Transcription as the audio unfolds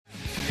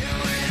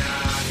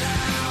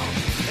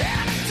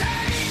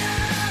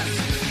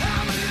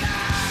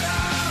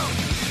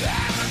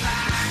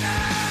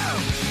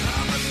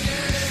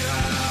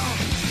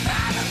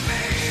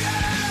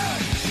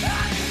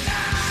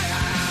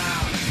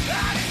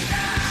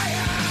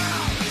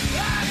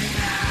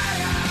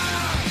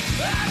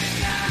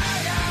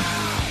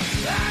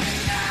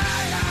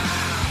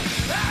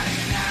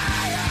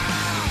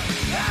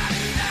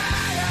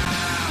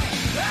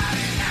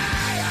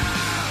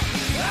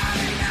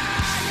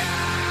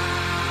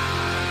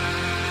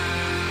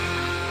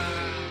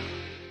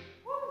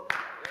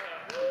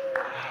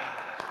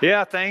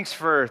Yeah, thanks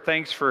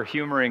for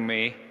humoring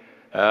me.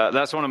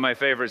 That's one of my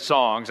favorite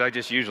songs. I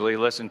just usually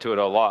listen to it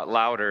a lot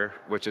louder,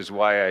 which is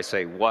why I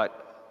say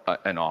what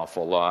an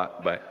awful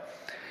lot. But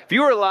if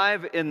you were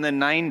alive in the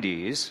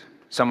 90s,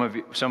 some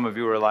of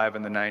you were alive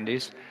in the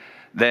 90s,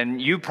 then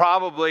you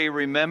probably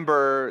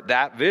remember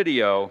that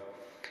video.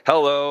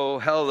 Hello,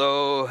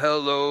 hello,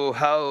 hello,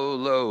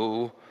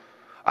 hello.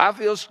 I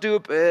feel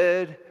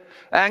stupid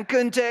and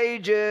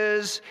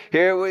contagious.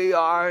 Here we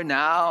are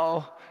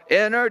now.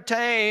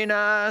 Entertain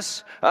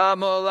us, a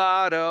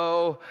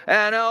mulatto,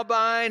 an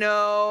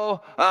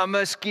albino, a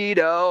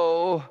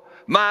mosquito,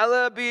 my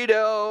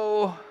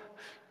libido.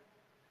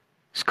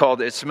 It's called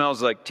It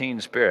Smells Like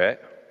Teen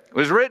Spirit. It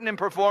was written and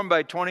performed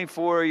by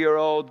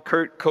 24-year-old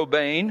Kurt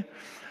Cobain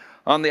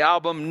on the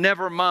album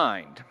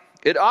Nevermind.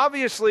 It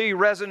obviously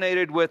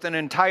resonated with an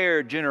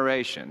entire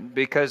generation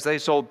because they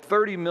sold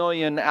 30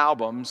 million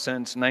albums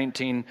since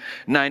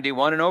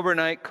 1991, and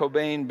overnight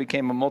Cobain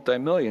became a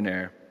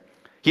multi-millionaire.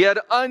 He had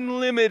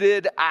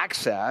unlimited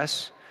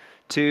access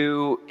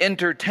to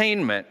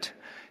entertainment.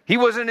 He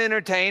was an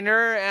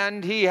entertainer,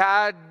 and he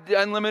had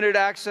unlimited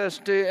access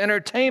to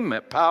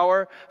entertainment,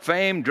 power,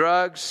 fame,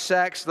 drugs,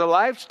 sex, the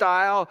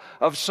lifestyle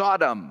of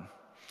Sodom,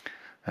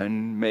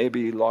 and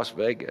maybe Las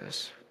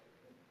Vegas.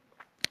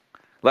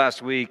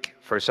 Last week,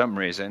 for some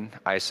reason,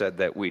 I said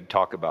that we'd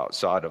talk about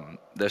Sodom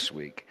this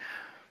week.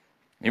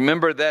 You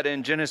remember that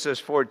in Genesis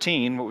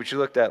 14, which we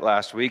looked at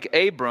last week,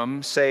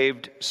 Abram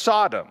saved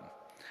Sodom.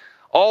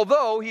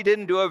 Although he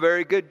didn't do a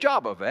very good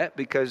job of it,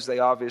 because they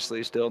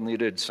obviously still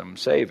needed some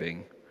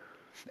saving.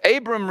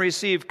 Abram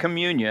received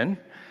communion,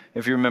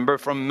 if you remember,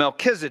 from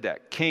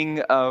Melchizedek,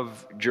 king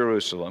of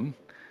Jerusalem.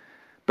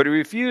 But he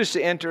refused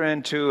to enter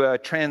into a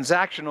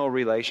transactional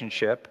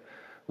relationship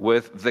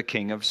with the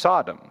king of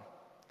Sodom.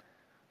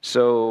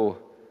 So,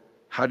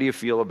 how do you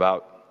feel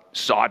about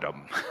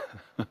Sodom?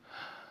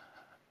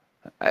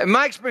 In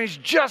my experience,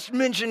 just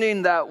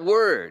mentioning that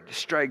word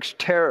strikes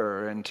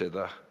terror into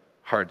the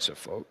hearts of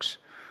folks.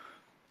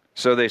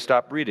 So they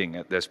stopped reading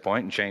at this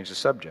point and changed the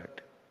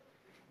subject.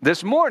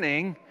 This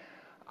morning,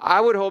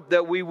 I would hope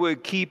that we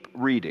would keep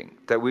reading,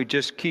 that we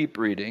just keep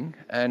reading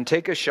and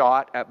take a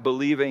shot at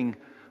believing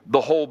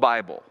the whole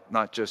Bible,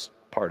 not just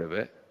part of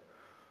it.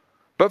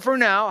 But for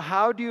now,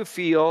 how do you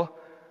feel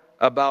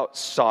about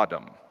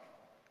Sodom?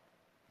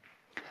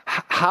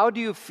 How do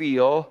you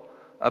feel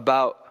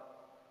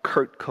about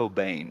Kurt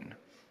Cobain?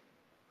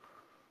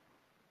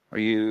 Are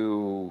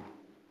you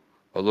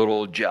a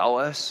little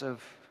jealous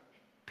of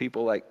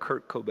people like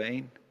Kurt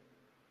Cobain,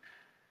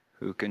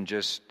 who can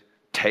just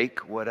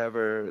take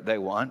whatever they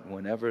want,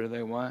 whenever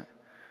they want?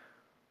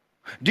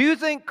 Do you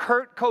think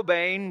Kurt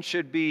Cobain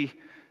should be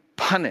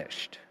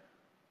punished?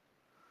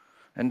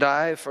 And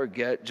I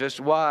forget just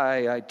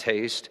why I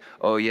taste.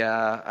 Oh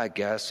yeah, I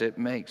guess it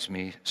makes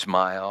me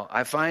smile.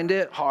 I find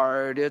it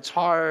hard, it's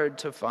hard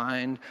to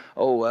find.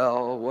 Oh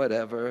well,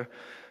 whatever,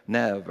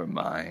 never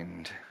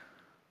mind.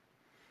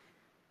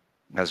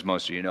 As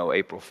most of you know,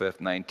 April 5th,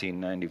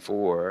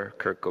 1994,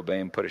 Kurt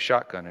Cobain put a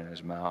shotgun in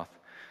his mouth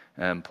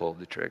and pulled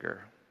the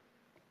trigger.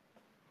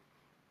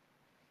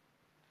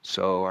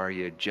 So are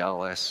you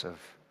jealous of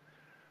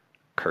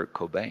Kurt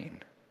Cobain?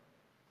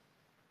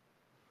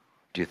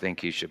 Do you think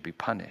he should be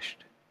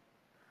punished?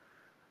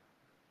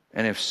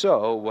 And if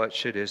so, what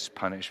should his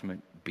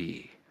punishment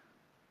be?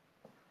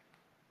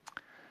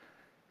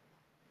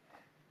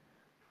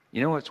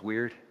 You know what's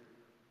weird?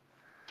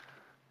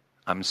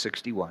 I'm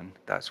 61.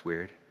 That's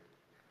weird.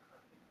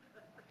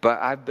 But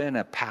I've been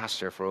a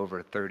pastor for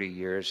over 30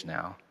 years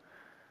now,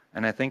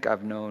 and I think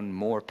I've known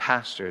more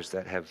pastors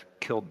that have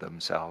killed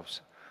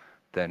themselves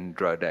than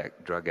drug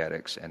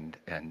addicts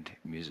and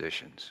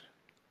musicians.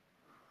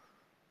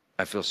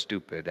 I feel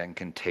stupid and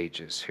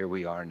contagious. Here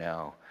we are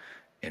now.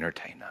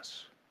 Entertain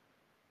us.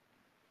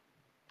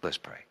 Let's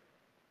pray.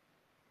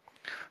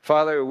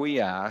 Father, we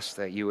ask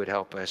that you would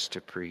help us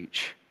to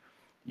preach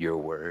your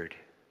word,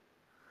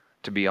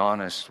 to be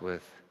honest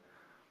with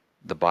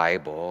the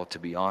Bible, to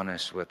be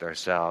honest with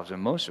ourselves,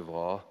 and most of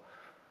all,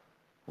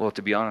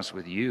 to be honest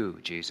with you,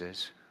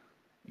 Jesus.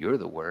 You're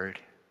the Word,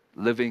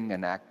 living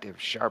and active,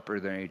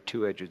 sharper than a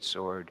two-edged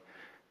sword,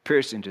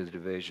 piercing to the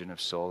division of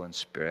soul and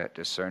spirit,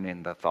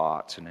 discerning the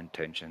thoughts and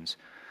intentions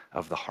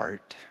of the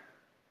heart.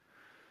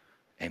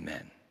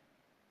 Amen.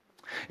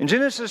 In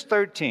Genesis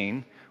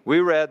 13,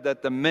 we read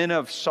that the men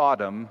of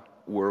Sodom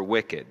were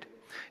wicked.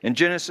 In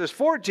Genesis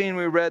 14,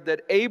 we read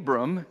that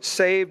Abram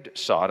saved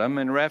Sodom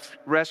and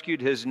rescued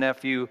his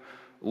nephew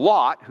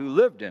Lot, who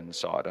lived in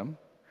Sodom.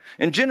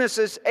 In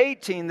Genesis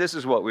 18, this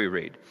is what we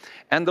read.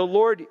 And the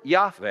Lord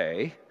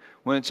Yahweh,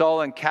 when it's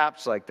all in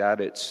caps like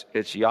that,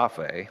 it's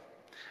Yahweh.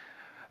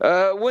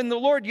 When the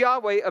Lord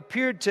Yahweh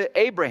appeared to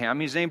Abraham,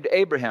 he's named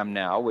Abraham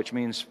now, which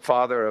means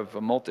father of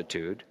a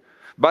multitude,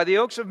 by the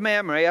oaks of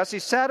Mamre, as he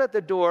sat at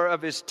the door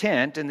of his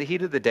tent in the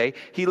heat of the day,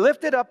 he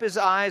lifted up his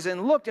eyes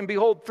and looked, and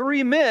behold,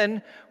 3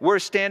 men were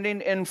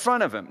standing in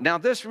front of him. Now,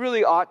 this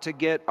really ought to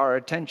get our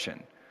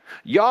attention.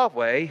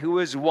 Yahweh, who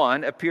is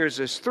one, appears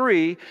as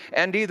 3,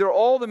 and either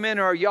all the men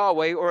are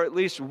Yahweh or at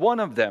least one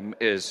of them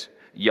is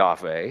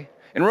Yahweh.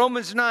 In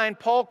Romans 9,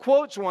 Paul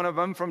quotes one of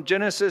them from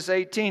Genesis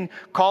 18,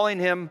 calling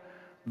him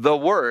the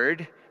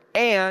Word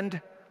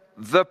and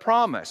the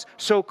promise.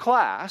 So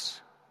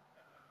class,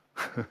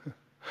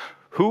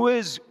 who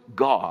is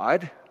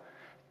God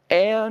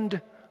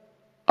and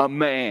a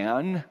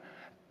man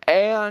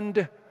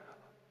and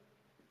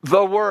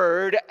the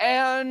Word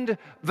and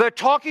the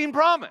talking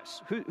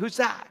promise? Who's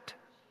that?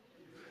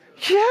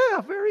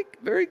 Yeah, very,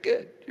 very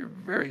good. You're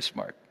very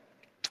smart.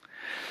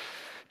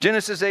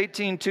 Genesis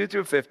 18, 2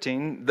 through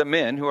 15, the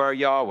men who are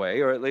Yahweh,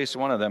 or at least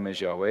one of them is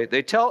Yahweh,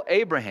 they tell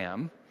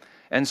Abraham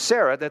and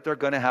Sarah that they're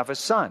going to have a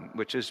son,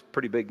 which is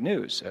pretty big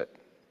news at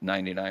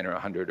 99 or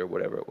 100 or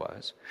whatever it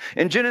was.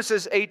 In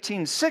Genesis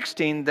 18,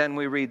 16, then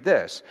we read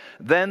this.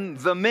 Then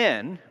the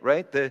men,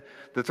 right, the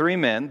three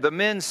men, the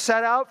men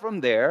set out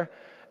from there,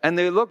 and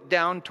they looked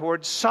down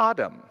towards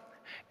Sodom.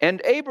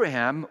 And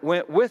Abraham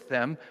went with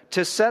them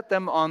to set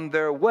them on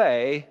their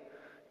way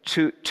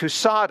to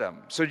Sodom.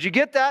 So did you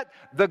get that?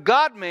 The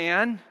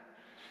God-man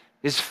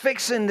is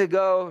fixing to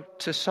go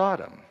to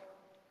Sodom.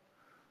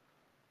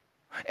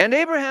 And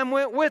Abraham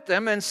went with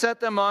them and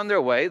set them on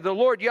their way. The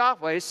Lord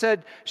Yahweh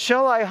said,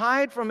 shall I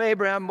hide from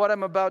Abraham what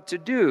I'm about to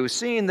do,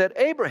 seeing that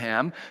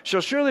Abraham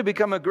shall surely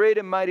become a great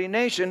and mighty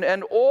nation,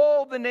 and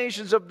all the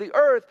nations of the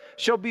earth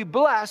shall be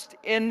blessed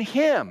in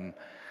him.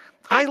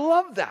 I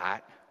love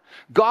that.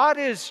 God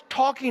is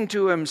talking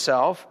to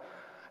himself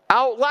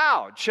out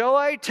loud. Shall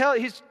I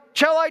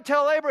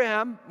tell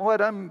Abraham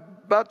what I'm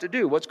about to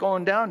do? What's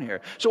going down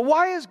here? So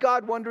why is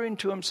God wondering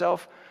to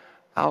himself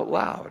out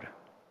loud?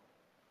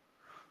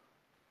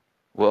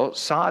 Well,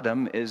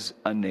 Sodom is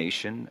a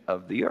nation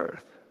of the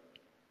earth.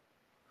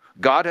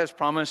 God has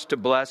promised to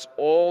bless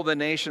all the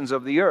nations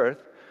of the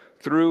earth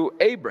through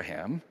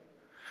Abraham.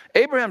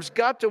 Abraham's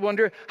got to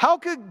wonder, how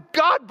could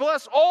God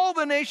bless all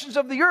the nations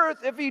of the earth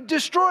if he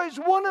destroys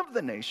one of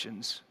the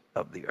nations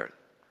of the earth?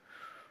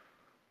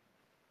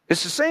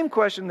 It's the same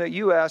question that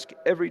you ask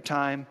every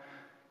time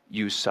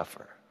you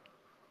suffer.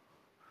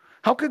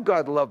 How could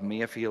God love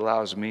me if he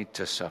allows me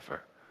to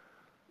suffer?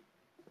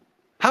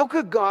 How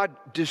could God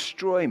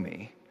destroy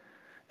me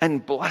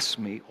and bless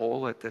me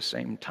all at the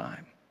same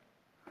time?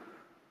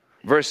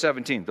 Verse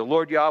 17, the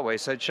Lord Yahweh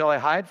said, shall I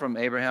hide from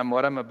Abraham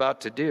what I'm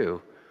about to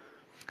do?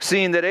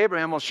 Seeing that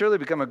Abraham will surely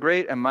become a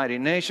great and mighty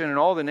nation, and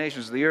all the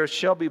nations of the earth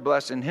shall be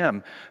blessed in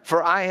him.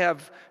 For I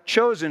have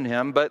chosen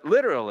him, but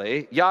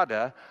literally,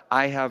 yada,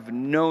 I have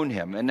known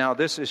him. And now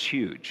this is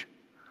huge.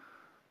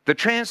 The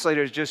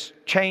translators just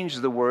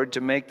changed the word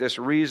to make this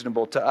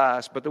reasonable to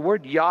us, but the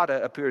word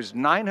yada appears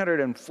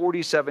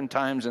 947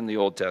 times in the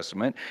Old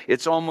Testament.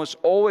 It's almost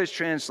always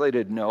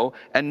translated know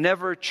and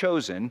never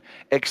chosen,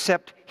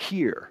 except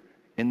here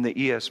in the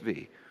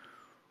ESV.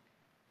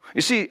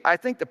 You see, I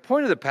think the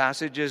point of the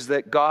passage is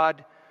that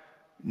God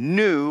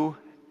knew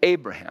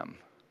Abraham,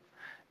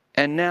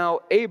 and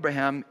now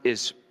Abraham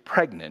is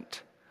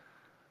pregnant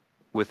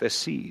with a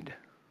seed,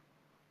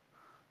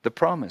 the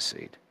promised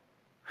seed,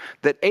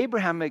 that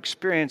Abraham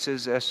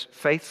experiences as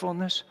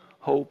faithfulness,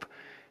 hope,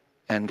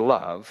 and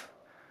love,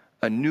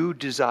 a new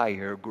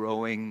desire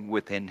growing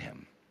within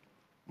him.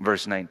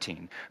 Verse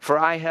 19, for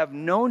I have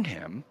known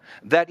him,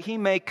 that he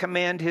may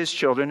command his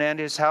children and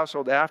his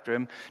household after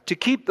him to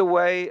keep the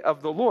way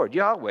of the Lord,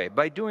 Yahweh,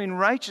 by doing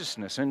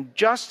righteousness and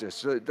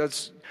justice,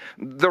 that's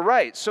the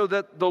right, so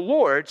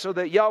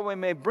that Yahweh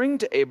may bring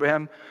to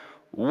Abraham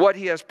what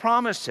he has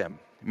promised him.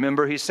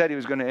 Remember, he said he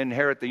was going to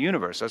inherit the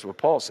universe. That's what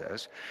Paul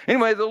says.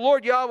 Anyway, the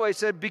Lord Yahweh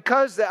said,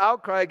 because the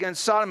outcry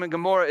against Sodom and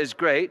Gomorrah is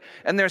great,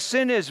 and their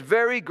sin is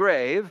very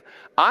grave,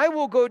 I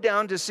will go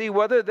down to see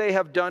whether they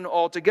have done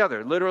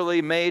altogether,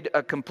 literally made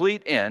a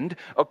complete end,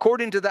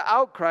 according to the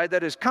outcry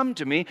that has come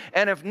to me,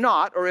 and if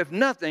not, or if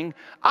nothing,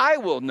 I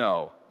will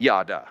know,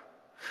 yada.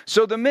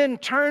 So the men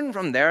turned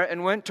from there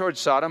and went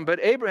towards Sodom, but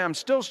Abraham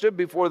still stood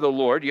before the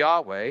Lord,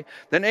 Yahweh.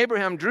 Then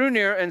Abraham drew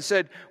near and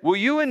said, will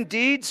you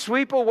indeed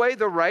sweep away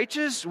the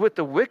righteous with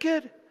the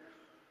wicked?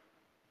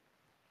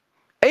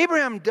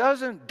 Abraham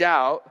doesn't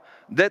doubt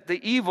that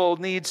the evil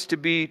needs to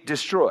be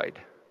destroyed.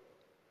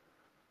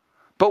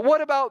 But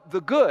what about the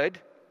good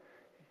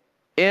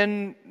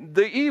in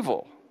the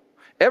evil?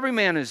 Every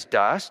man is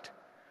dust,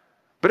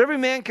 but every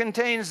man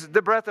contains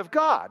the breath of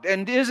God.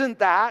 And isn't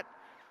that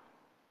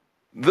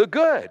the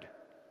good?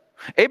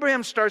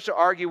 Abraham starts to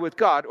argue with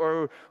God,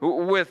 or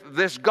with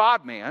this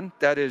God-man,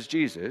 that is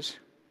Jesus.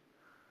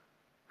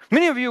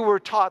 Many of you were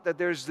taught that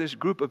there's this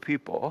group of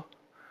people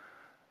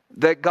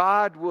that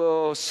God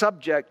will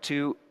subject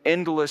to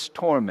endless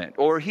torment,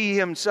 or he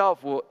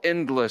himself will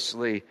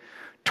endlessly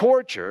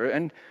torture,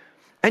 and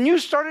you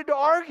started to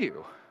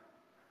argue.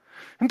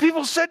 And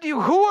people said to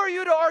you, who are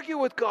you to argue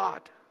with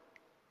God?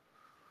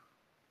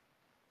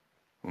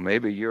 Well,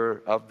 maybe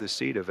you're of the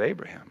seed of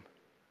Abraham.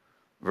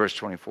 Verse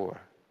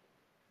 24.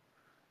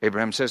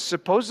 Abraham says,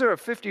 suppose there are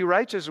 50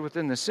 righteous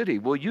within the city.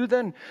 Will you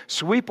then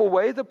sweep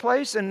away the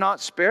place and not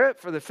spare it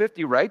for the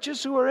 50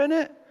 righteous who are in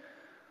it?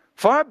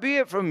 Far be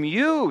it from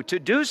you to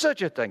do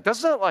such a thing.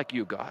 That's not like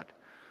you, God.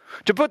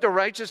 To put the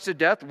righteous to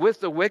death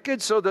with the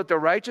wicked, so that the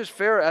righteous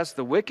fare as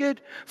the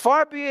wicked?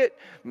 Far be it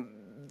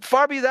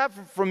Far be that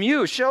from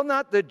you. Shall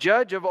not the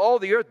judge of all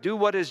the earth do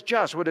what is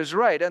just, what is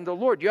right? And the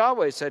Lord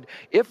Yahweh said,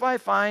 if I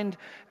find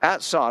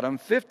at Sodom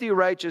 50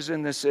 righteous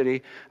in the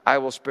city, I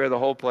will spare the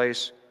whole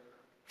place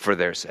for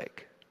their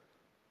sake.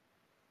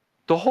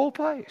 The whole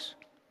place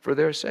for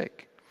their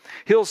sake.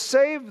 He'll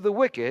save the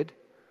wicked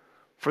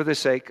for the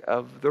sake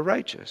of the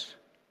righteous.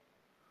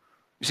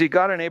 You see,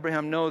 God and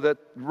Abraham know that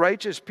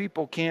righteous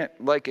people can't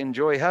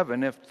enjoy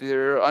heaven if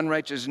their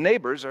unrighteous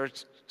neighbors are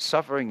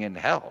suffering in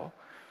hell.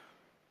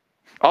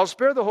 I'll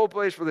spare the whole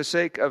place for the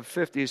sake of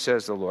 50,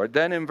 says the Lord.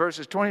 Then in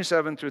verses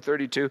 27 through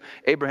 32,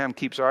 Abraham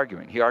keeps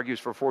arguing. He argues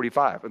for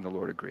 45, and the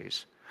Lord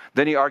agrees.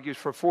 Then he argues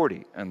for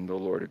 40, and the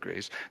Lord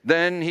agrees.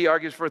 Then he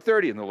argues for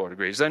 30, and the Lord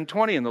agrees. Then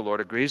 20, and the Lord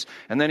agrees.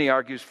 And then he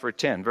argues for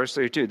 10. Verse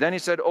 32. Then he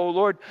said, O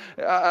Lord,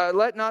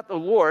 let not the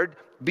Lord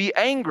be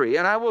angry,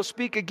 and I will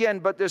speak again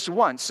but this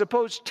once.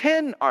 Suppose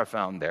 10 are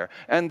found there.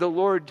 And the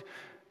Lord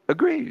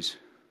agrees.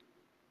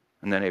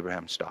 And then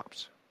Abraham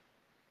stops.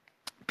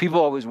 People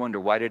always wonder,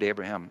 why did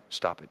Abraham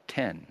stop at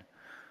 10?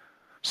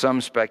 Some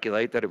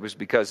speculate that it was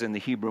because in the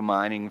Hebrew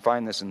mind, and you can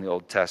find this in the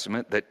Old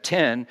Testament, that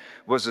 10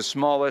 was the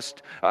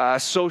smallest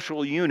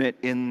social unit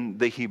in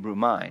the Hebrew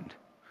mind.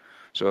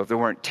 So if there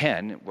weren't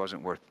 10, it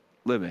wasn't worth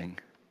living.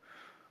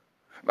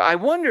 I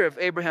wonder if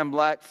Abraham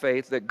lacked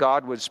faith that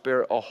God would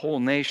spare a whole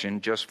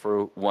nation just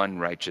for one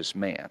righteous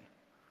man.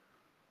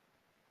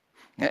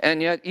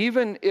 And yet,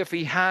 even if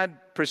he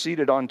had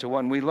proceeded on to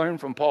one, we learned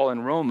from Paul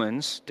in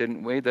Romans,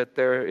 didn't we, that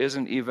there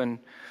isn't even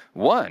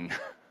one.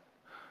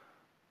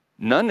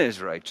 None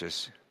is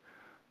righteous.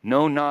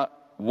 No, not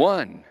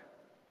one.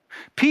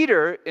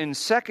 Peter, in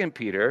 2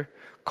 Peter,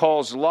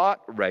 calls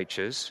Lot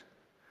righteous,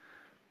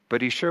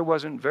 but he sure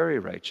wasn't very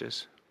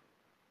righteous.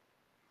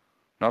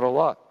 Not a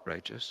lot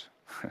righteous.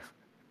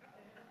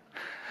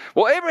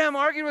 Well, Abraham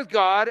argued with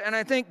God, and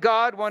I think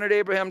God wanted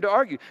Abraham to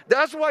argue.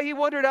 That's why he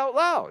wondered out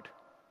loud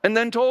and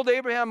then told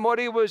Abraham what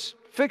he was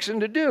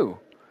fixing to do.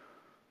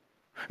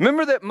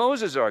 Remember that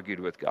Moses argued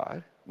with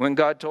God when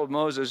God told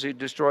Moses he'd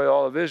destroy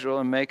all of Israel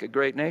and make a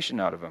great nation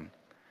out of them.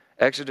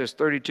 Exodus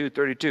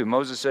 32:32.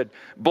 Moses said,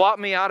 blot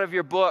me out of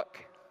your book.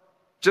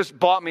 Just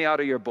blot me out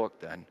of your book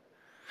then.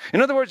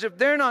 In other words, if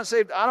they're not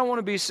saved, I don't want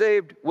to be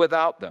saved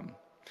without them.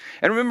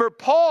 And remember,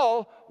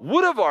 Paul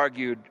would have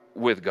argued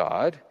with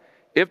God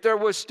if there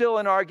was still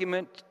an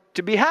argument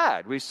to be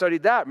had. We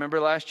studied that, remember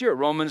last year,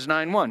 Romans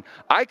 9:1.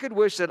 I could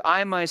wish that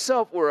I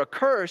myself were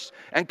accursed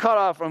and cut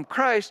off from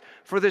Christ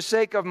for the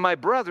sake of my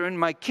brethren,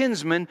 my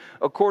kinsmen,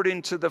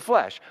 according to the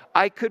flesh.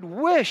 I could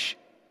wish,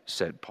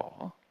 said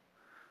Paul,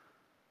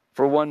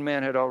 for one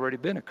man had already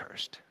been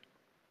accursed,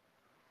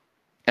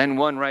 and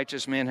one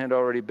righteous man had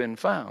already been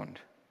found.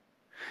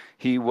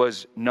 He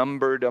was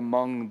numbered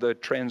among the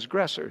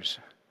transgressors,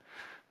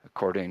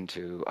 according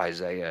to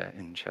Isaiah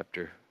in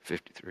chapter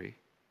 53.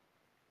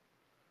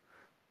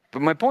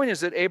 But my point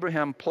is that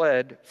Abraham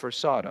pled for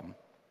Sodom,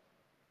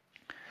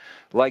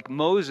 like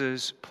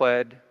Moses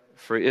pled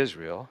for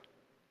Israel.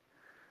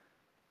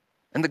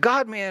 And the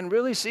God-man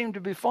really seemed to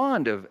be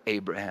fond of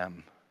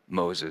Abraham,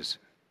 Moses,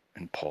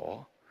 and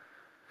Paul,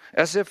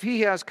 as if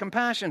he has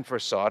compassion for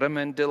Sodom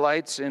and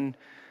delights in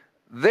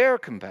their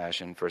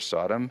compassion for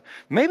Sodom.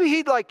 Maybe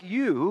he'd like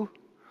you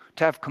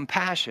to have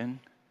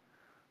compassion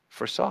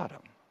for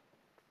Sodom.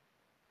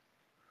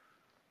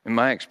 In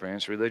my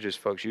experience, religious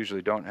folks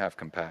usually don't have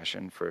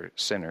compassion for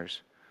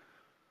sinners.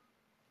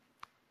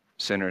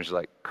 Sinners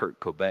like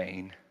Kurt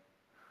Cobain.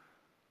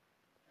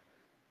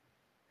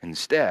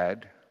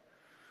 Instead,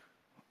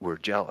 we're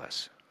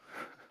jealous.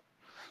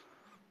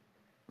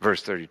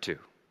 Verse 32.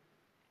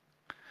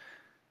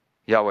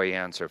 Yahweh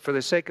answered, for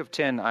the sake of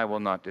 10, I will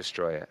not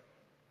destroy it.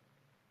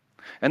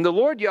 And the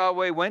Lord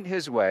Yahweh went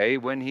his way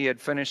when he had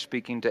finished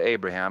speaking to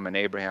Abraham, and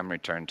Abraham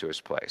returned to his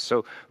place.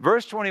 So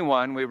verse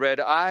 21, we read,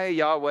 I,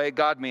 Yahweh,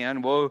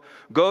 God-man, will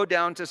go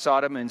down to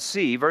Sodom and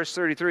see. Verse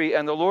 33,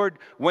 and the Lord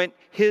went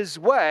his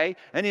way,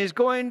 and he's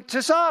going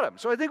to Sodom.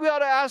 So I think we ought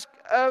to ask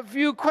a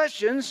few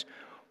questions.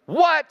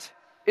 What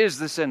is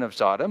the sin of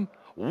Sodom?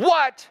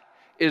 What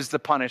is the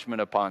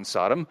punishment upon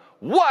Sodom?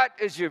 What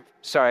is your,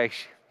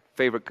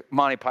 favorite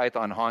Monty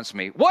Python haunts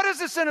me. What is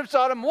the sin of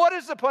Sodom? What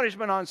is the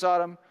punishment on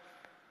Sodom?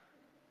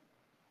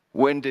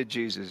 When did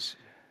Jesus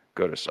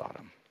go to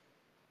Sodom?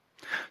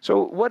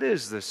 So what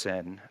is the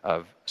sin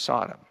of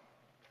Sodom?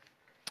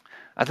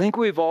 I think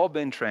we've all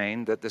been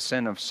trained that the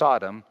sin of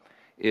Sodom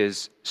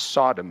is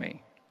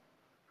sodomy,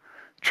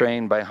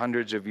 trained by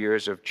hundreds of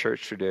years of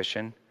church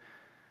tradition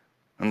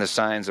and the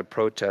signs of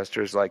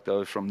protesters like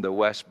those from the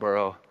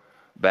Westboro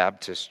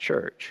Baptist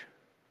Church.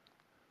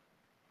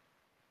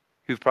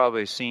 You've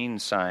probably seen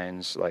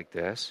signs like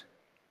this.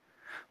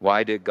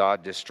 Why did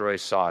God destroy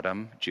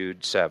Sodom?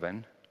 Jude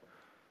 7.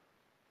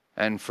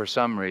 And for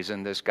some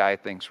reason, this guy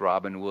thinks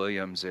Robin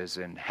Williams is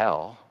in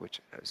hell, which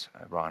is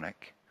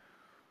ironic.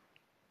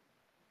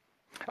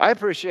 I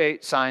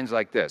appreciate signs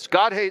like this.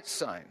 God hates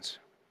signs.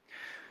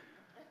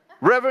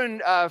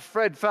 Reverend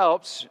Fred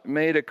Phelps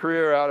made a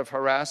career out of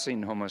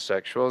harassing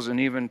homosexuals and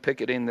even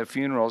picketing the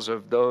funerals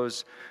of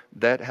those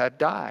that had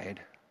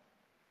died.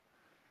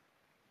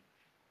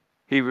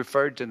 he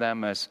referred to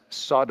them as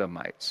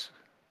sodomites.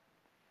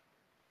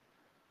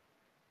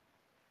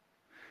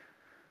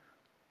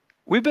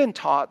 We've been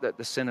taught that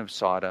the sin of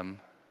Sodom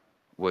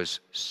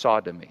was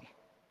sodomy.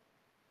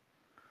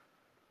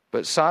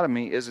 But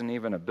sodomy isn't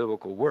even a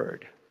biblical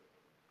word.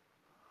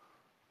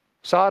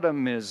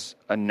 Sodom is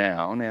a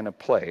noun and a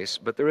place,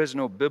 but there is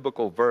no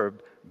biblical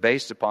verb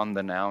based upon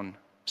the noun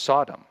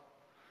Sodom.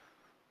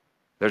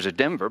 There's a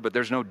Denver, but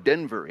there's no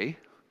Denvery.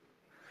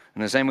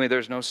 In the same way,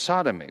 there's no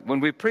sodomy. When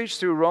we preached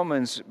through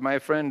Romans, my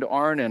friend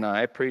Arn and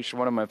I preached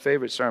one of my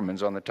favorite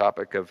sermons on the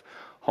topic of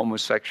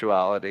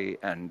homosexuality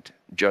and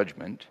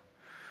judgment.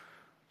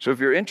 So if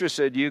you're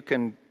interested, you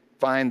can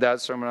find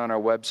that sermon on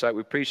our website.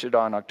 We preached it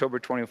on October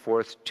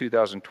 24th,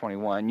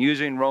 2021,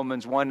 using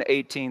Romans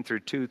 1:18 through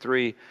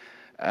 2:3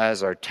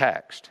 as our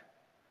text.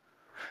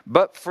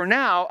 But for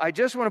now, I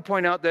just want to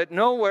point out that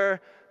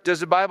nowhere does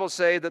the Bible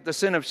say that the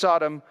sin of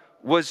Sodom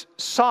was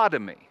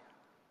sodomy.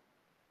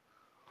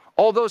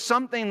 Although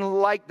something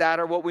like that,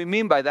 or what we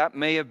mean by that,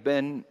 may have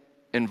been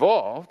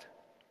involved.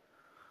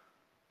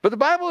 But the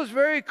Bible is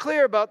very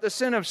clear about the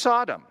sin of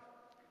Sodom.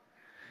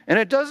 And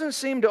it doesn't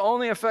seem to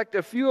only affect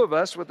a few of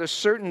us with a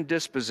certain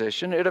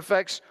disposition. It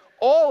affects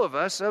all of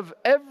us of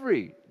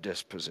every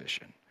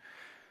disposition.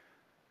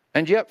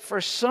 And yet,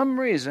 for some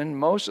reason,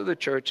 most of the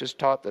church has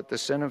taught that the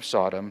sin of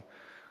Sodom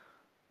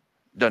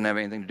doesn't have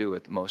anything to do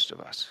with most of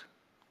us.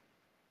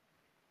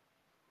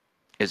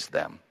 It's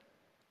them,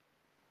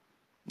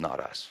 not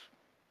us.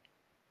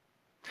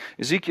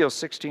 Ezekiel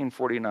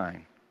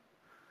 16:49.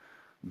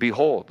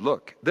 Behold,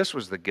 look, this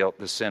was the guilt,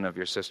 the sin of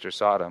your sister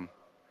Sodom.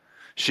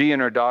 She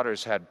and her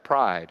daughters had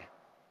pride,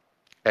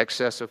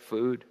 excess of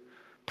food,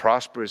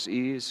 prosperous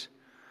ease,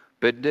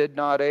 but did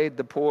not aid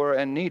the poor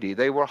and needy.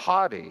 They were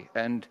haughty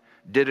and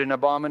did an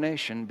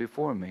abomination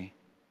before me.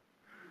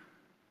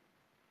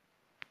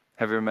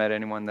 Have you ever met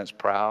anyone that's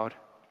proud,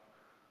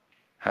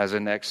 has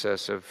an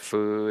excess of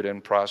food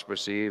and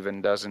prosperous ease,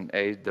 and doesn't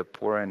aid the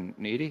poor and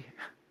needy?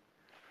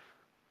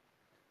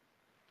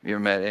 You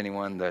ever met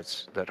anyone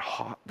that's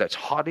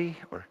haughty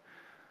or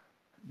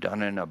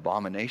done an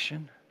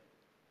abomination?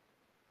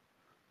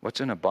 What's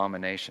an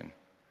abomination?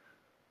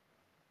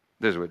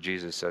 This is what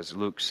Jesus says,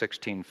 Luke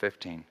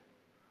 16:15.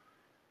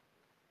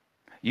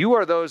 You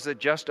are those that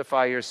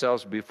justify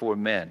yourselves before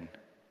men.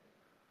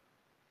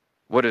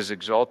 What is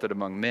exalted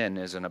among men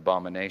is an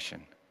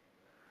abomination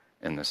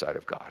in the sight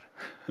of God.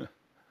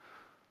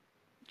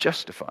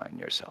 Justifying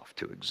yourself,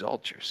 to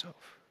exalt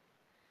yourself.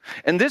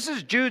 And this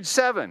is Jude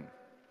 7.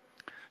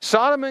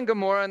 Sodom and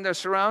Gomorrah and their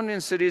surrounding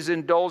cities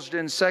indulged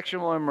in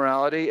sexual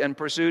immorality and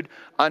pursued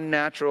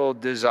unnatural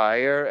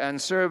desire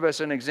and serve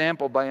as an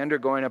example by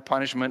undergoing a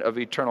punishment of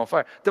eternal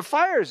fire. The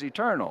fire is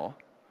eternal,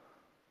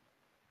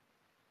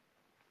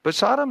 but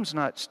Sodom's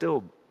not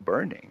still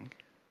burning.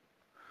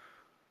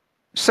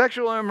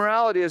 Sexual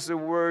immorality is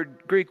the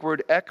Greek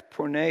word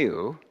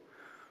ekporneu,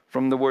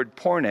 from the word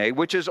porne,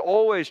 which is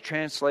always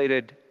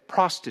translated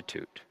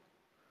prostitute.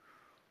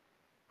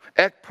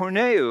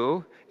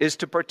 Ekporneu is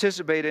to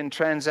participate in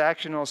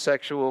transactional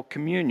sexual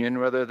communion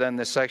rather than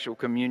the sexual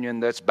communion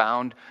that's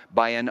bound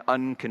by an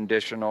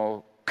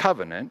unconditional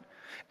covenant.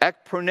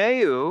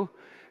 Ekporneu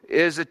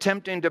is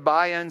attempting to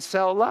buy and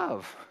sell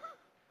love.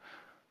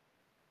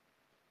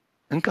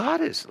 And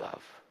God is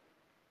love.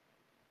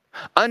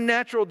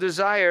 Unnatural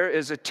desire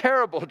is a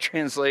terrible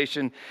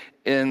translation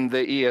in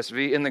the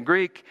ESV. In the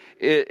Greek,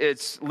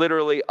 it's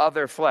literally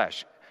other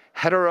flesh.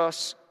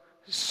 Heteros,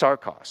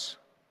 sarkos.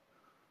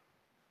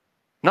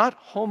 Not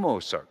homo,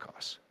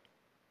 sarkos.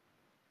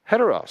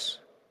 Heteros,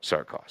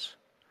 sarkos.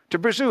 To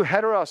pursue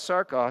heteros,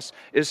 sarkos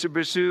is to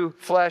pursue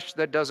flesh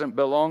that doesn't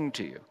belong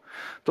to you.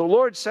 The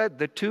Lord said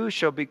the two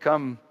shall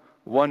become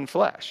one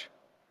flesh.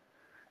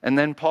 And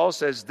then Paul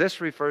says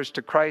this refers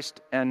to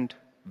Christ and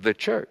the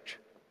church.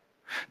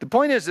 The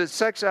point is that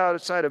sex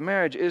outside of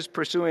marriage is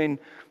pursuing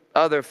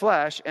other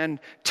flesh, and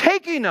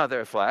taking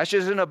other flesh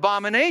is an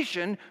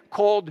abomination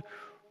called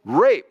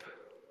rape.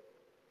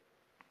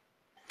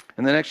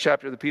 In the next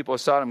chapter, the people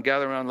of Sodom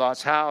gather around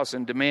Lot's house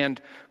and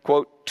demand,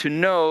 quote, to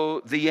know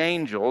the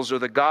angels or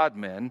the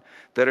God-men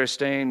that are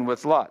staying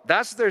with Lot.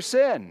 That's their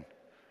sin.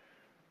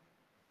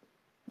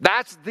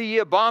 That's the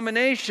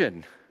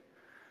abomination.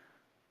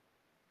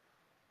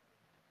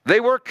 They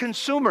were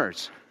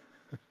consumers.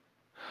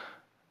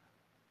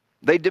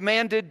 They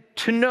demanded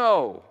to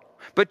know.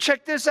 But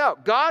check this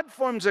out. God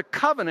forms a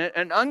covenant,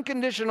 an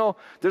unconditional,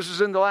 this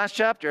is in the last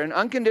chapter, an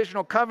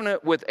unconditional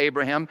covenant with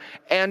Abraham,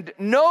 and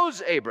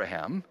knows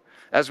Abraham,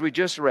 as we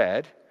just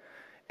read.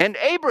 And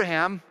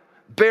Abraham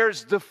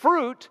bears the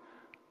fruit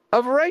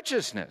of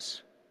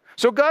righteousness.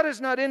 So God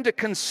is not into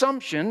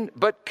consumption,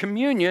 but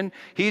communion.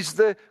 He's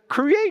the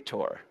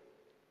creator.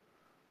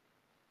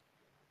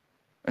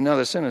 And now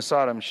the sin of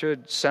Sodom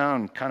should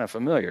sound kind of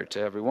familiar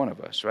to every one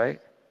of us, right?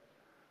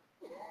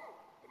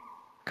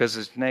 Because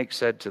the snake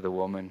said to the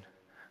woman,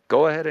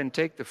 go ahead and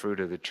take the fruit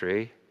of the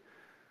tree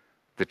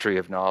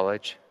of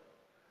knowledge,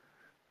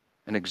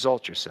 and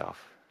exalt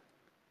yourself.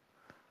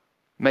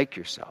 Make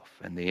yourself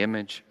in the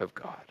image of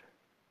God.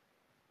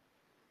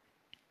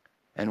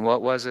 And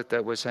what was it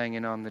that was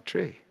hanging on the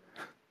tree?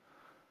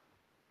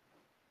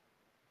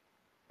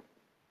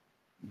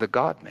 The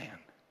God-man.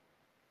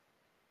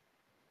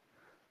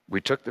 We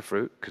took the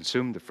fruit,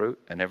 consumed the fruit,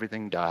 and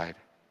everything died.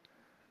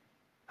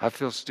 I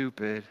feel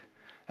stupid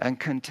and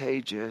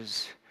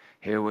contagious.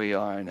 Here we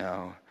are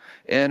now.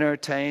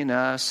 Entertain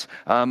us,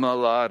 a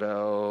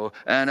mulatto,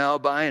 an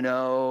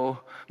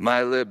albino,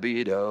 my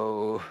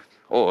libido.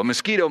 Oh, a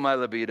mosquito, my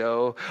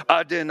libido.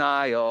 A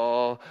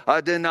denial,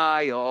 a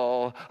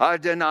denial, a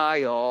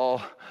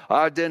denial,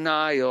 a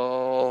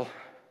denial.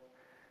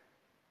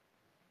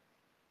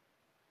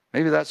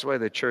 Maybe that's why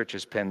the church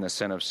has pinned the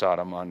sin of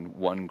Sodom on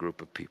one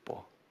group of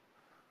people.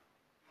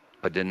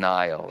 A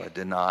denial, a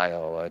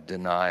denial, a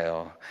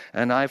denial.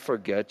 And I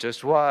forget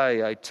just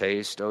why I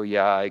taste. Oh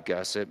yeah, I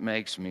guess it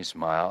makes me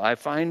smile. I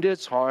find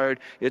it's hard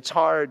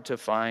to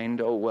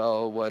find. Oh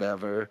well,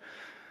 whatever.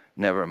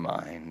 Never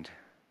mind.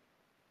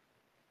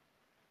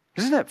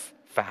 Isn't that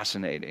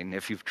fascinating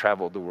if you've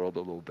traveled the world a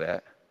little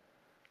bit?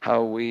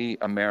 How we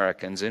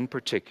Americans in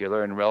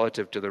particular and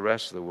relative to the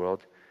rest of the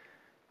world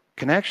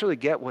can actually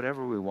get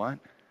whatever we want.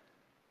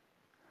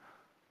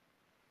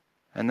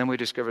 And then we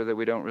discover that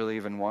we don't really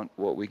even want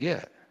what we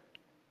get.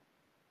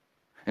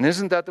 And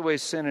isn't that the way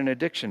sin and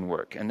addiction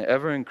work? An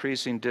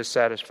ever-increasing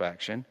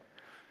dissatisfaction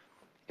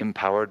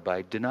empowered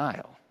by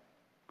denial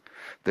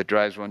that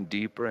drives one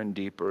deeper and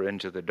deeper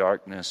into the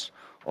darkness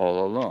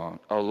all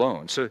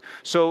alone.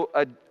 So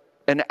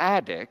an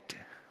addict,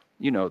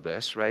 you know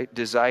this, right,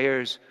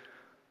 desires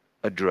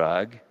a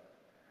drug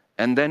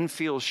and then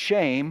feels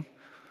shame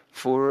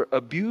for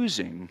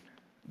abusing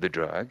the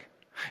drug,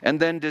 and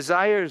then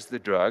desires the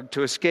drug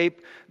to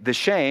escape the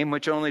shame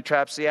which only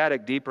traps the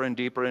addict deeper and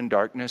deeper in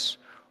darkness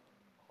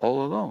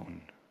all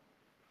alone.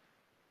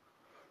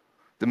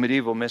 The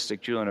medieval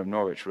mystic Julian of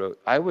Norwich wrote,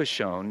 "I was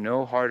shown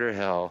no harder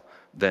hell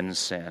than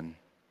sin,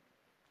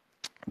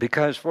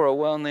 because for a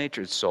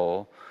well-natured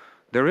soul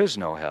there is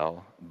no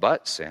hell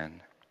but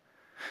sin.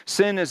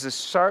 Sin is the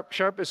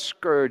sharpest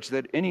scourge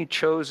that any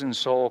chosen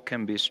soul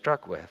can be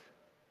struck with."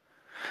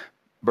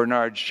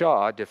 Bernard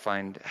Shaw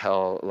defined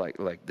hell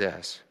like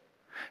this: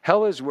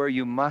 hell is where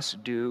you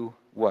must do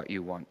what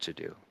you want to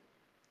do.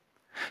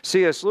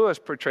 C.S. Lewis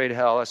portrayed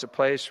hell as a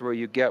place where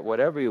you get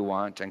whatever you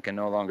want and can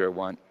no longer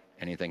want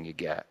anything you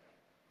get.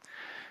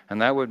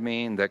 And that would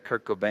mean that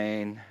Kurt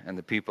Cobain and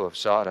the people of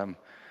Sodom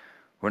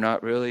were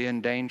not really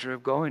in danger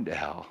of going to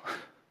hell.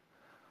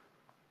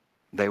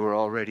 They were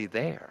already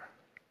there.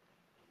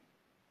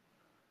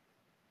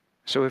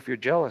 So if you're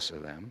jealous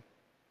of them,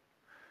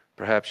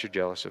 perhaps you're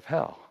jealous of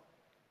hell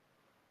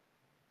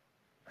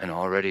and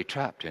already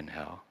trapped in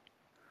hell.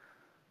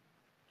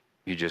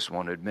 You just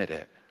won't admit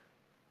it.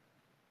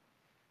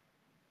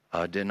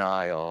 A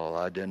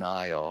denial, a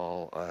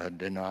denial, a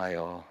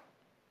denial.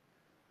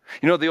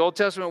 You know, the Old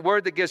Testament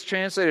word that gets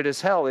translated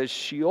as hell is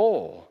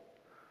Sheol.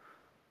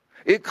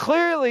 It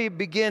clearly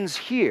begins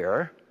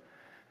here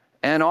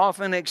and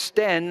often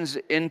extends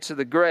into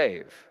the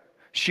grave.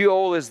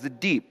 Sheol is the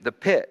deep, the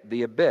pit,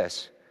 the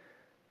abyss.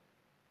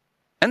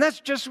 And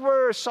that's just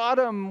where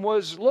Sodom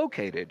was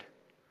located,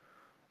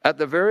 at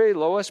the very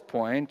lowest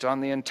point on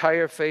the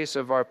entire face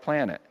of our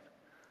planet.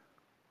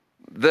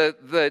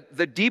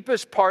 The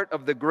deepest part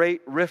of the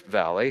Great Rift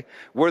Valley,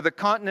 where the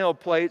continental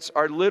plates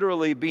are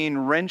literally being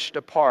wrenched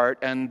apart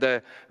and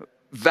the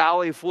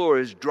valley floor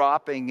is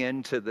dropping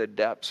into the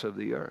depths of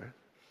the earth.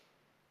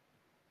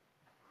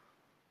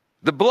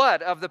 The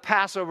blood of the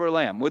Passover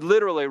lamb would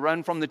literally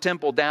run from the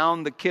temple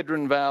down the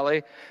Kidron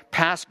Valley,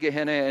 past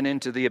Gehenna and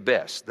into the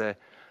abyss, the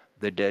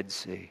Dead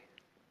Sea.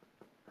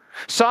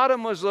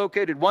 Sodom was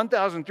located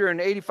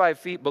 1,385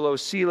 feet below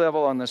sea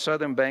level on the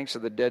southern banks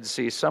of the Dead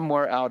Sea,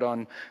 somewhere out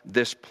on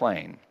this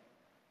plain.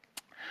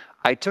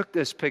 I took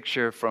this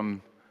picture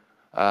from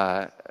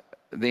the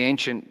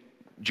ancient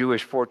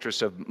Jewish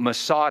fortress of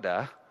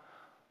Masada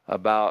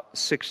about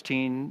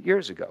 16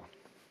 years ago.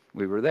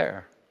 We were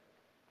there.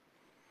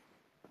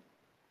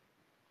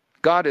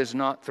 God is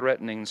not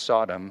threatening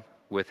Sodom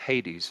with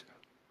Hades,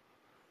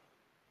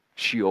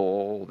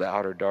 Sheol, the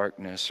outer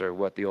darkness, or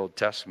what the Old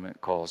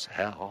Testament calls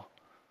hell.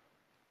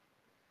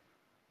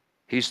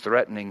 He's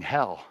threatening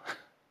hell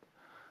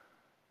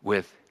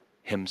with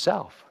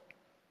himself.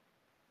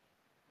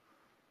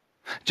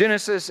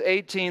 Genesis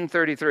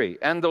 18:33,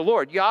 and the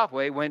Lord,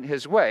 Yahweh, went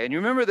his way. And you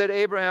remember that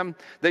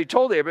they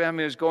told Abraham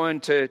he was going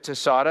to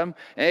Sodom,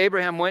 and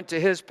Abraham went to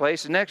his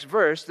place. The next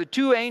verse, the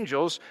two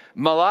angels,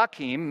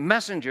 Malachim,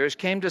 messengers,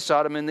 came to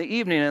Sodom in the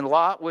evening, and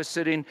Lot was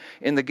sitting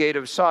in the gate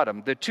of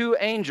Sodom. The two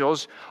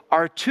angels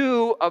are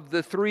two of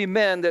the three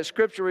men that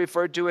Scripture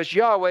referred to as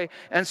Yahweh,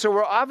 and so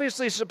we're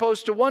obviously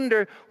supposed to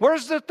wonder,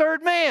 where's the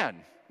third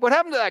man? What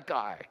happened to that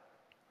guy?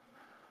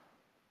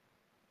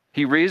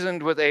 He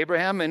reasoned with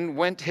Abraham and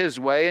went his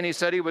way, and he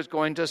said he was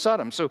going to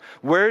Sodom. So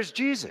where's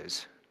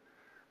Jesus?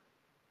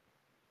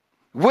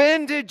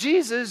 When did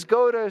Jesus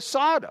go to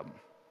Sodom?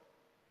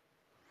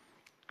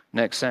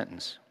 Next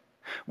sentence.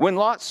 When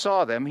Lot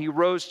saw them, he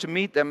rose to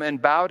meet them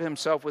and bowed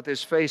himself with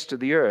his face to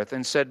the earth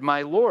and said,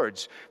 "My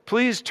lords,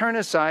 please turn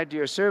aside to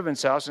your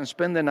servant's house and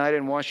spend the night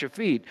and wash your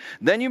feet.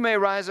 Then you may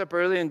rise up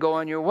early and go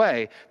on your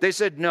way." They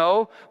said,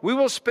 "No, we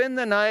will spend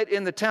the night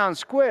in the town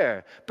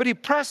square." But he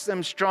pressed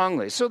them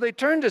strongly. So they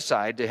turned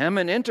aside to him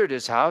and entered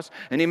his house,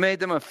 and he made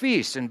them a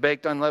feast and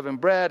baked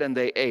unleavened bread, and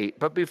they ate.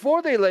 But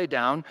before they lay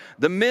down,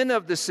 the men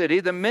of the city,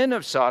 the men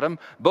of Sodom,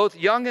 both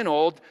young and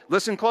old,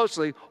 listen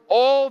closely,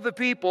 all the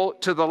people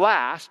to the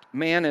last,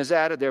 man is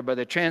added there by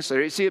the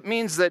translator. You see, it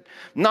means that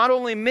not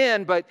only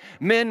men, but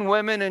men,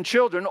 women, and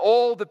children,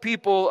 all the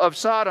people of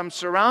Sodom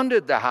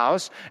surrounded the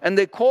house, and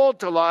they called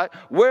to Lot,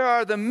 "Where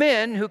are the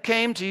men who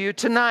came to you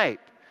tonight?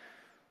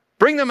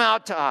 Bring them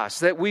out to us,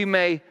 that we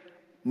may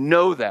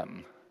know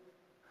them."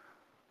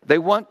 They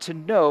want to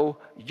know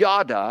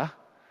Yada.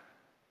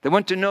 They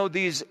want to know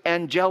these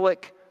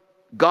angelic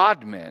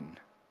God-men.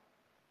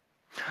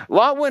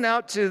 Lot went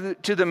out to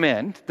the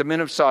men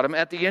of Sodom,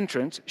 at the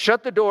entrance,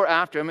 shut the door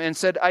after him, and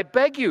said, "I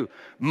beg you,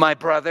 my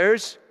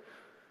brothers,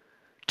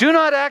 do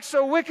not act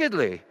so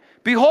wickedly.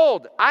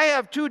 Behold, I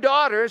have 2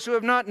 daughters who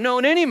have not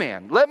known any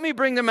man. Let me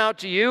bring them out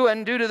to you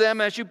and do to them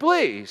as you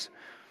please."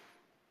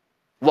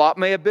 Lot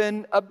may have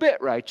been a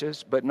bit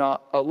righteous, but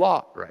not a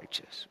lot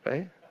righteous,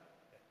 right?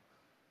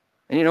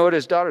 And you know what?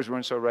 His daughters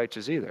weren't so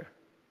righteous either.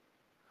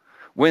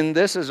 When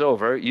this is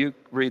over, you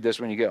read this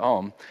when you get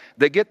home,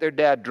 they get their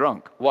dad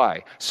drunk.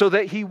 Why? So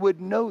that he would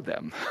know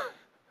them.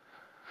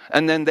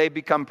 And then they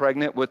become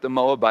pregnant with the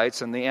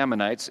Moabites and the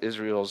Ammonites,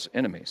 Israel's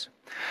enemies.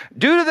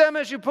 "Do to them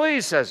as you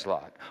please," says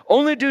Lot.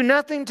 "Only do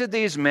nothing to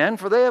these men,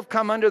 for they have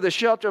come under the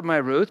shelter of my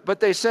roof." But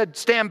they said,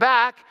 "Stand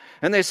back."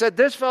 And they said,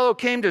 this fellow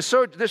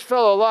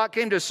Lot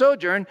came to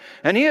sojourn,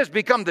 and he has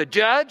become the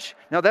judge."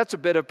 Now that's a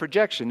bit of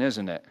projection,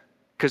 isn't it?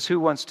 Because who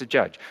wants to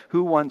judge?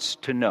 Who wants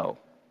to know?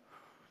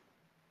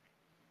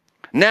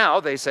 "Now,"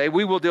 they say,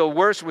 "we will deal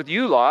worse with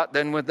you, Lot,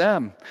 than with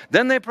them."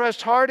 Then they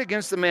pressed hard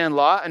against the man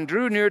Lot and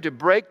drew near to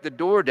break the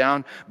door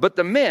down. But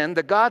the men,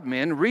 the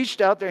God-men, reached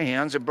out their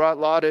hands and brought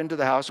Lot into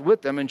the house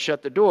with them and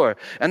shut the door.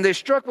 And they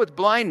struck with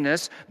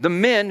blindness the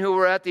men who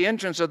were at the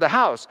entrance of the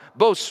house,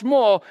 both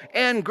small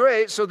and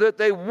great, so that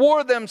they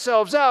wore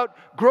themselves out,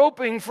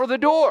 groping for the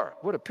door.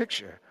 What a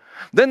picture.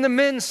 Then the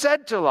men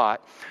said to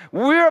Lot,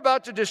 "We're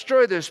about to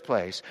destroy this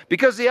place,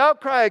 because the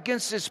outcry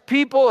against this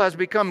people has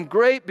become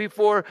great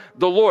before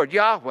the Lord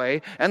Yahweh,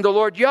 and the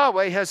Lord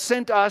Yahweh has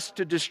sent us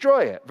to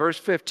destroy it." Verse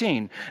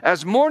 15,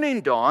 "As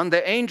morning dawned,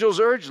 the angels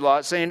urged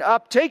Lot, saying,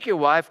 'Up, take your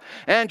wife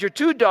and your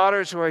 2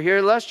 daughters who are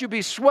here, lest you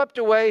be swept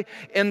away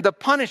in the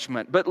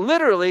punishment.'" But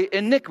literally,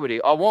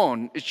 iniquity,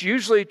 awon. It's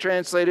usually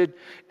translated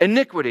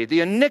iniquity, the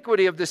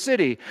iniquity of the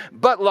city.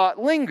 But Lot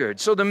lingered.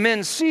 So the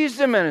men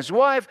seized him and his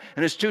wife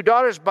and his 2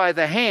 daughters by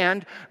the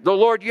hand, the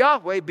Lord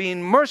Yahweh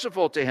being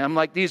merciful to him,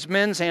 like these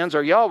men's hands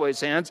are Yahweh's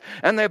hands,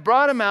 and they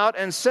brought him out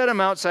and set him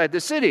outside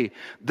the city.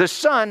 The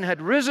sun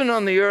had risen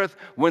on the earth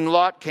when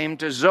Lot came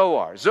to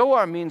Zoar.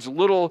 Zoar means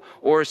little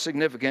or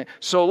significant.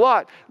 So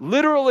Lot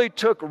literally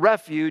took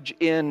refuge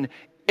in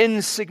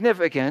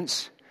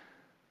insignificance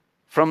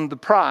from the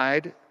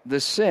pride,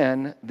 the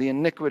sin, the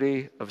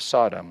iniquity of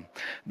Sodom.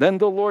 Then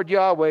the Lord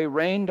Yahweh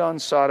rained on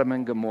Sodom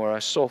and Gomorrah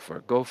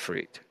sulfur,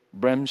 gophrite,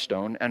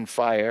 brimstone, and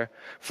fire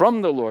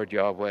from the Lord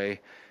Yahweh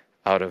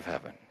out of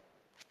heaven.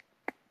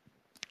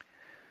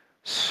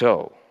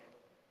 So,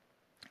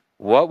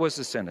 what was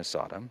the sin of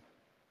Sodom?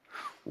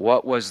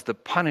 What was the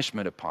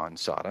punishment upon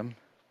Sodom?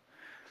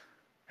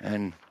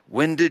 And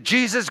when did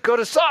Jesus go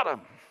to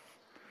Sodom?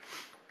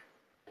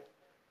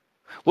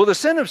 Well, the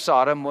sin of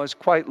Sodom was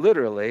quite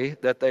literally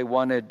that they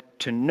wanted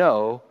to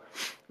know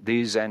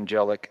these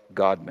angelic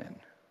God-men.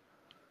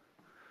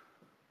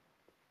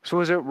 So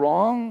is it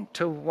wrong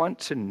to want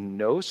to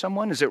know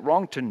someone? Is it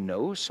wrong to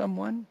know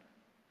someone?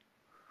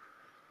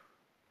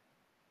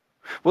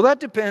 Well, that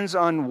depends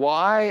on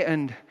why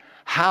and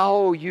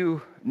how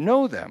you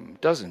know them,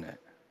 doesn't it?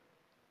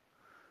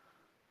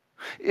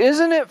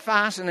 Isn't it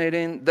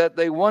fascinating that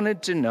they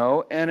wanted to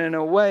know, and in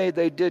a way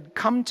they did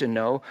come to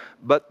know,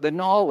 but the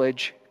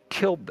knowledge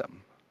killed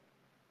them?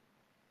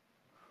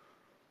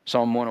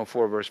 Psalm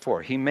 104, verse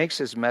 4. "He makes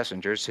his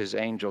messengers, his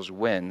angels,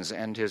 winds,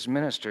 and his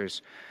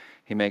ministers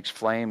he makes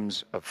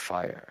flames of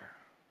fire."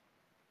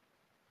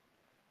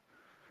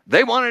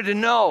 They wanted to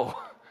know.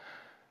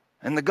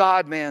 And the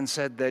God-man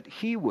said that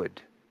he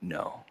would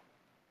know.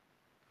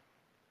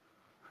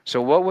 So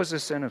what was the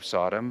sin of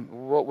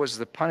Sodom? What was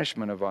the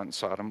punishment of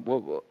Sodom?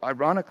 Well,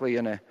 ironically,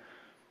 in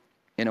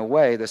a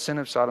way, the sin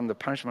of Sodom, the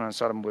punishment on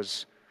Sodom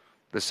was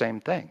the same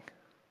thing.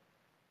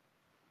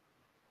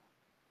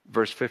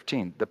 Verse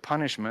 15, the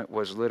punishment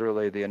was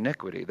literally the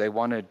iniquity. They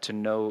wanted to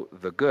know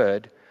the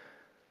good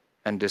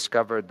and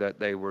discovered that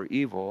they were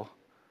evil,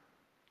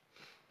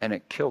 and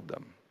it killed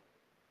them.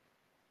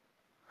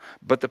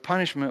 But the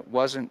punishment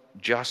wasn't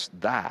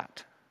just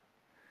that.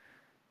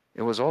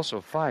 It was also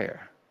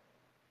fire.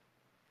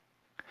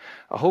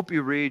 I hope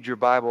you read your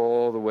Bible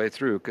all the way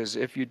through, because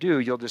if you do,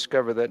 you'll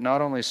discover that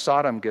not only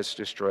Sodom gets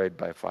destroyed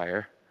by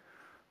fire,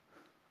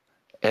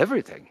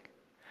 everything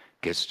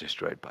gets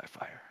destroyed by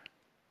fire.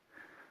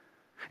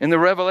 In the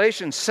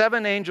Revelation,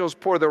 7 angels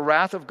pour the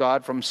wrath of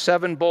God from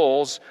 7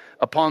 bowls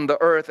upon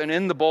the earth, and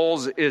in the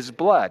bowls is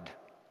blood.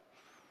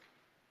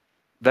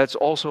 That's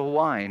also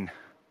wine.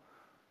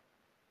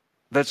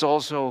 That's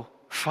also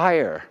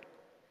fire.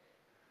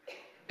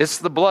 It's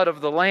the blood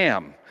of the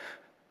Lamb.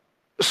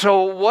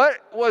 So what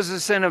was the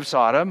sin of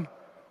Sodom?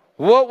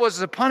 What was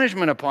the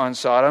punishment upon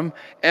Sodom?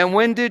 And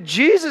when did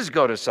Jesus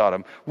go to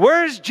Sodom?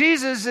 Where's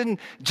Jesus in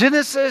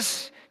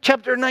Genesis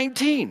chapter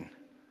 19?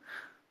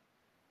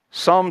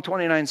 Psalm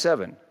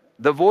 29:7.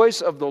 The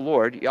voice of the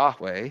Lord,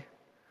 Yahweh,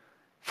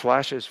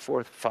 flashes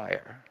forth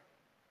fire.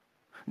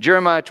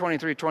 Jeremiah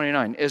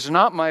 23:29. Is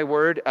not my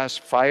word as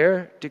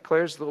fire,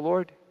 declares the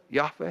Lord,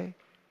 Yahweh?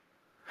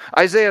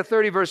 Isaiah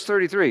 30, verse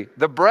 33.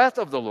 The breath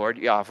of the Lord,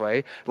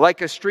 Yahweh,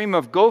 like a stream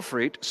of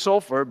gophrite,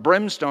 sulfur,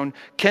 brimstone,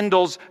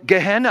 kindles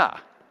Gehenna.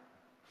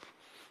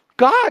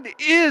 God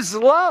is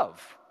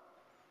love.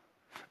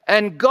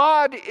 And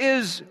God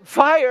is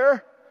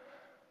fire.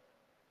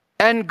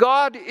 And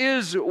God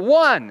is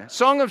one.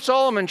 Song of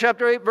Solomon,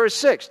 chapter 8, verse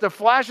 6. The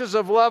flashes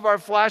of love are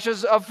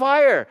flashes of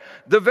fire.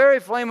 The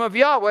very flame of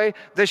Yahweh,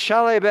 the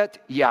Shalebet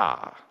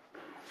Yah.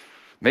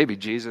 Maybe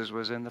Jesus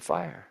was in the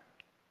fire.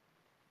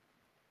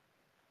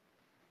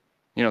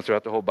 You know,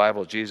 throughout the whole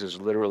Bible, Jesus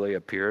literally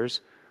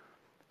appears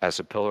as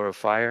a pillar of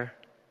fire,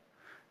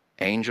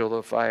 angel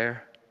of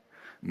fire,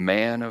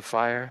 man of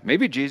fire.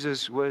 Maybe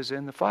Jesus was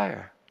in the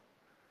fire.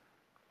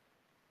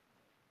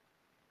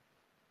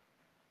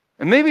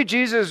 And maybe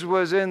Jesus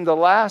was in the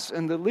last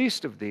and the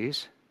least of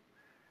these,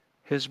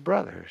 his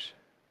brothers.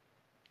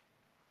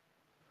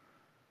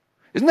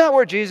 Isn't that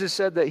where Jesus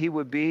said that he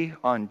would be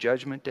on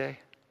Judgment Day?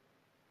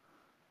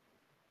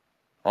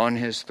 On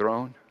his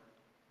throne?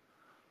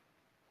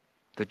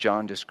 That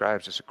John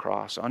describes as a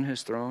cross, on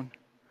his throne,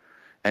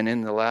 and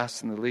in the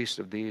last and the least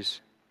of these,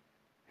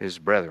 his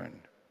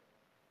brethren.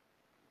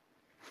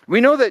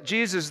 We know that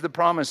Jesus, the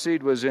promised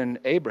seed, was in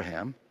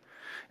Abraham,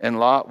 and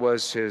Lot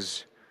was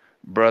his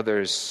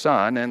brother's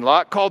son, and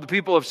Lot called the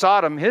people of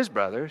Sodom his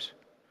brothers.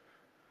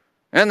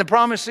 And the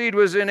promised seed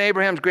was in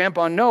Abraham's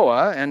grandpa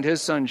Noah and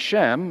his son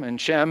Shem. And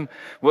Shem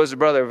was the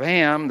brother of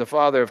Ham, the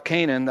father of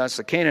Canaan. That's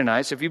the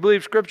Canaanites. If you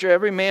believe Scripture,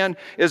 every man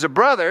is a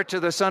brother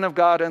to the Son of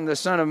God and the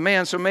Son of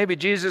Man. So maybe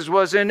Jesus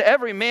was in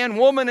every man,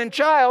 woman, and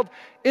child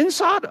in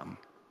Sodom.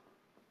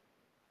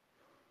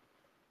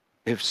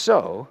 If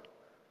so,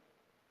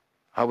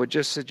 I would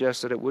just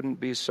suggest that it wouldn't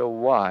be so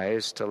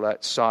wise to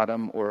let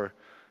Sodom or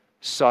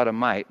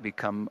sodomite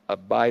become a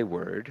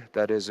byword,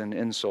 that is an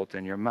insult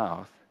in your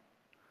mouth.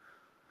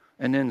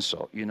 An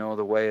insult. You know,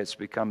 the way it's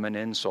become an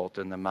insult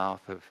in the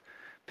mouth of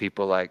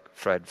people like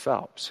Fred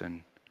Phelps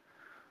and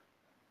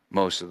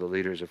most of the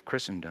leaders of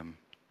Christendom.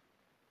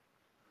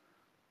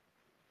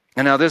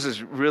 And now this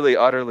is really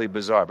utterly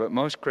bizarre, but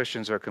most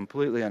Christians are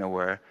completely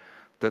unaware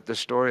that the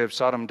story of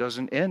Sodom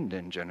doesn't end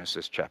in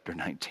Genesis chapter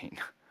 19.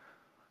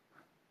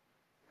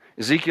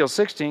 Ezekiel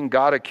 16,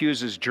 God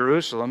accuses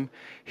Jerusalem,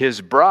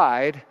 his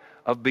bride,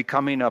 of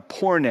becoming a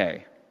porne,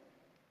 a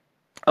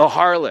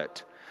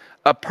harlot,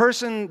 a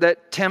person that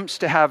attempts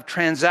to have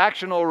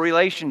transactional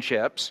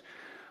relationships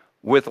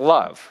with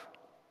love.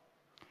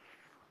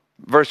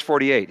 Verse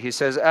 48, he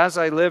says, As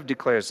I live,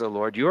 declares the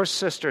Lord, your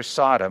sister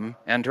Sodom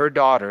and her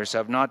daughters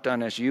have not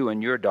done as you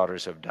and your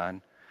daughters have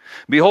done.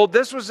 Behold,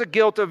 this was the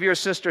guilt of your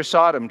sister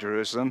Sodom,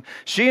 Jerusalem.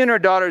 She and her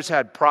daughters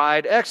had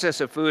pride,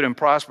 excess of food, and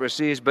prosperous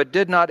ease, but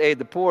did not aid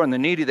the poor and the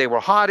needy. They were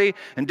haughty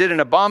and did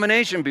an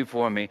abomination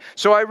before me.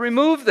 So I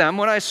removed them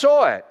when I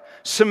saw it.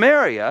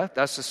 Samaria,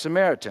 that's the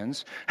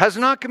Samaritans, has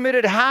not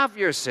committed half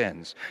your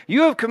sins.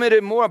 You have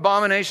committed more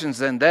abominations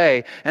than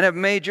they, and have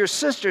made your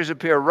sisters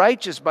appear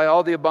righteous by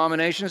all the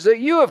abominations that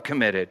you have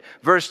committed.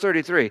 Verse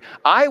 33,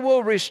 I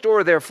will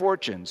restore their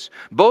fortunes,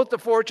 both the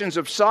fortunes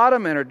of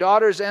Sodom and her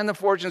daughters, and the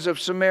fortunes of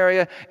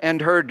Samaria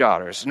and her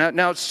daughters.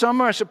 Now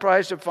some are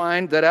surprised to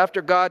find that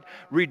after God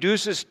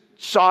reduces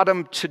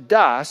Sodom to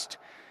dust,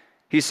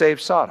 he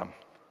saves Sodom.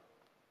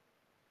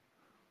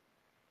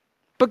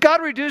 But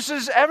God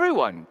reduces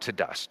everyone to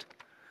dust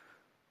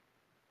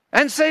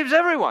and saves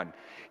everyone.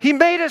 He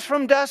made us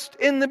from dust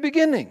in the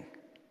beginning.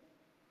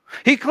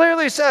 He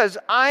clearly says,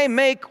 I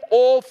make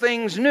all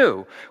things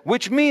new,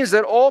 which means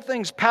that all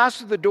things pass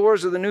through the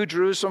doors of the New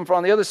Jerusalem. For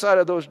on the other side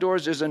of those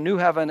doors is a new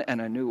heaven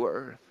and a new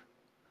earth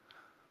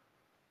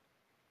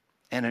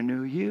and a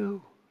new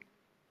you.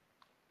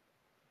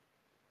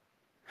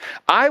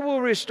 I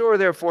will restore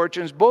their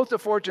fortunes, both the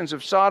fortunes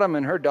of Sodom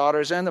and her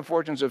daughters, and the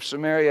fortunes of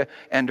Samaria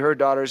and her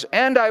daughters,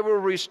 and I will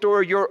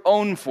restore your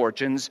own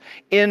fortunes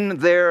in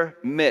their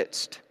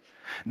midst,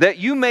 that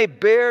you may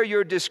bear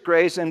your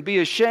disgrace and be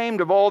ashamed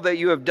of all that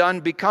you have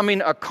done,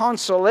 becoming a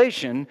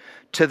consolation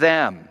to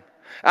them.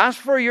 As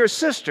for your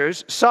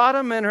sisters,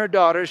 Sodom and her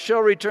daughters shall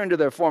return to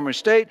their former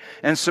state,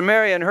 and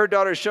Samaria and her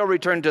daughters shall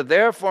return to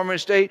their former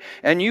state,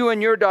 and you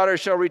and your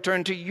daughters shall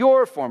return to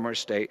your former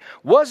state.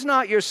 Was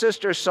not your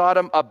sister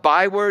Sodom a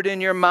byword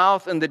in your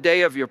mouth in the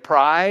day of your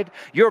pride?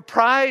 Your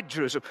pride,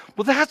 Jerusalem.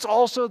 Well, that's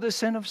also the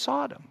sin of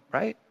Sodom,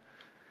 right?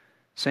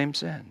 Same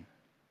sin.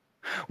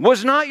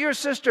 Was not your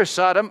sister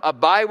Sodom a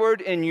byword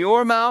in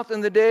your mouth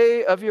in the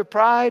day of your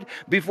pride,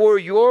 before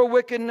your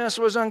wickedness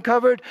was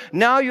uncovered?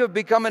 Now you have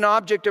become an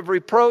object of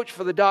reproach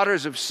for the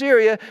daughters of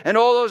Syria and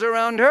all those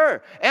around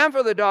her, and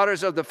for the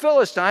daughters of the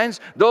Philistines,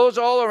 those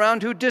all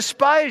around who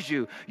despise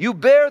you. You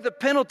bear the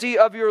penalty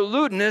of your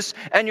lewdness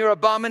and your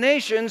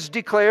abominations,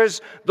 declares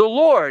the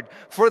Lord.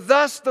 For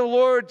thus the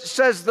Lord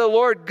says, the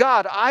Lord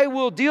God, I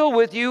will deal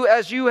with you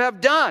as you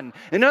have done.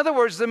 In other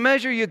words, the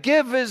measure you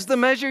give is the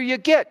measure you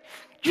get.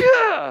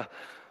 Yeah.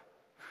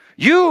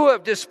 You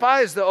have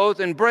despised the oath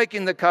in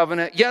breaking the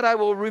covenant, yet I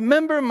will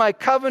remember my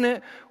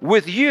covenant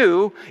with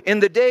you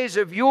in the days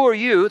of your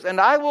youth, and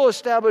I will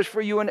establish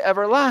for you an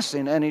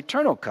everlasting and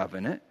eternal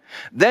covenant.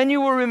 Then you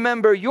will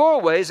remember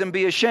your ways and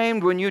be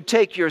ashamed when you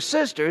take your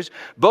sisters,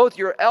 both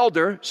your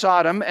elder,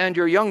 Sodom, and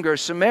your younger,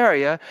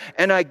 Samaria,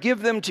 and I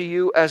give them to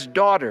you as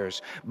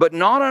daughters, but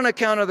not on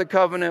account of the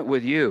covenant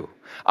with you.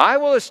 I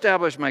will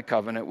establish my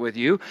covenant with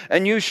you,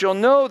 and you shall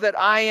know that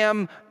I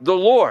am the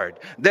Lord,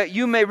 that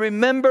you may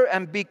remember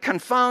and be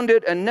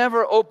confounded and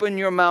never open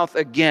your mouth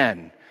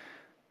again.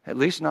 At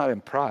least not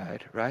in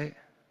pride, right?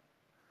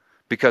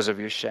 Because of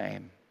your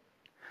shame.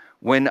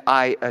 When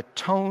I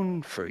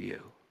atone for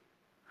you,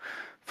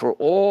 for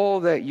all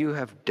that you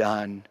have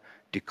done,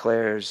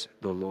 declares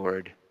the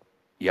Lord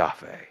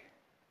Yahweh.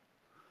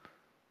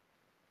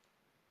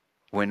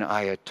 When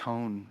I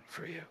atone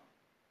for you.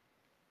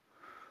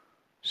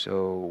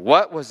 So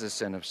what was the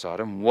sin of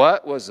Sodom?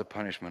 What was the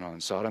punishment on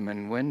Sodom?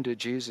 And when did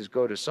Jesus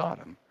go to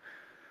Sodom?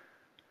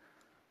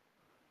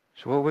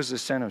 So what was the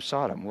sin of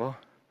Sodom? Well,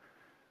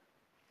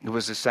 it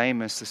was the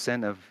same as the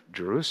sin of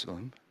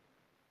Jerusalem.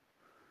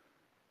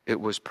 It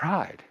was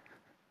pride.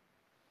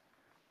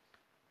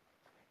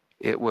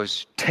 It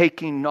was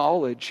taking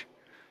knowledge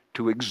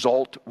to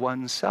exalt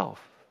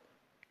oneself.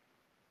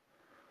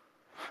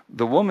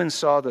 The woman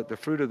saw that the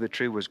fruit of the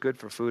tree was good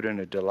for food and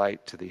a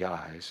delight to the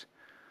eyes.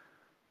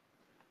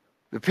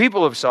 The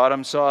people of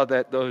Sodom saw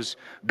that those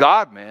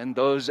God-men,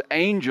 those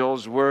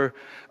angels, were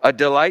a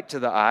delight to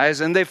the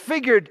eyes, and they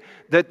figured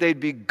that they'd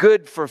be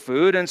good for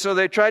food, and so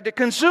they tried to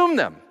consume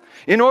them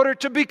in order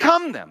to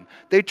become them.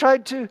 They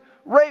tried to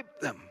rape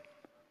them.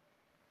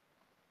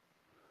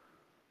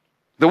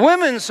 The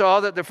women saw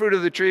that the fruit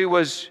of the tree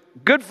was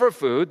good for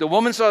food. The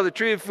woman saw the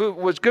tree of food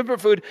was good for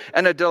food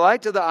and a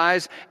delight to the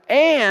eyes,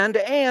 and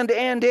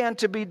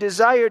to be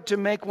desired to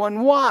make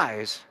one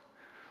wise.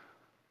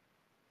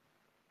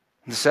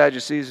 The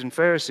Sadducees and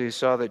Pharisees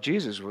saw that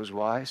Jesus was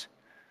wise.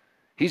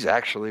 He's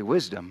actually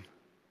wisdom.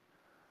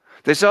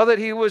 They saw that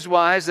he was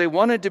wise. They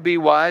wanted to be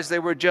wise. They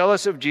were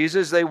jealous of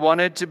Jesus. They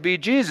wanted to be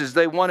Jesus.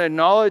 They wanted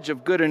knowledge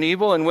of good and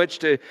evil in which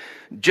to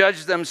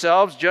judge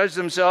themselves,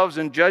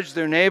 and judge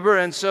their neighbor.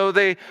 And so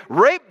they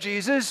raped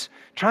Jesus,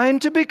 trying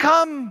to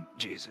become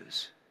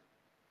Jesus.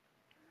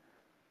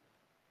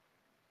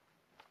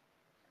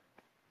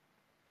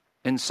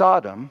 In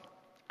Sodom,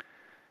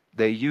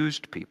 they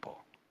used people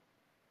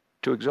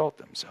to exalt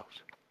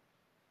themselves.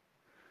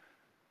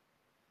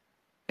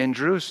 In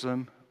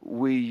Jerusalem,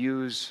 we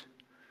use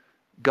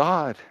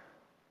God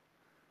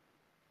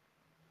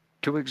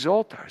to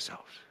exalt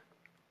ourselves.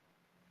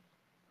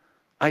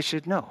 I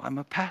should know. I'm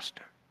a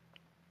pastor.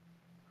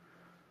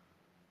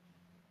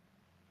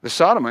 The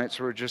Sodomites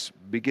were just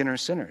beginner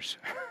sinners.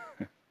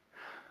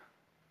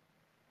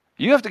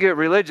 You have to get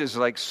religious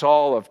like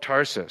Saul of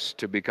Tarsus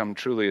to become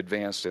truly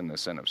advanced in the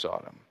sin of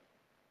Sodom.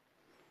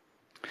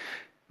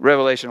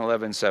 Revelation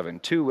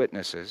 11:7, 2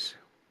 witnesses,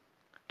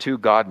 2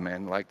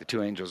 God-men, like the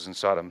 2 angels in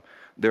Sodom,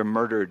 they're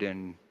murdered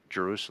in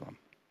Jerusalem.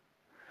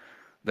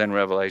 Then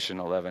Revelation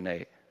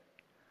 11:8,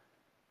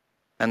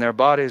 and their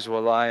bodies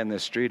will lie in the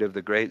street of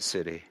the great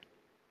city,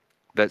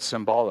 that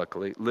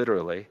symbolically,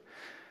 literally,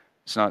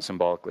 it's not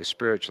symbolically,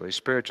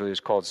 spiritually is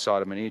called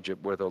Sodom and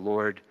Egypt, where the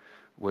Lord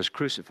was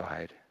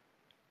crucified.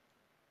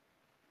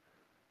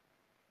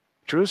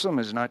 Jerusalem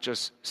is not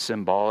just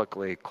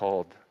symbolically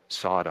called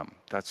Sodom.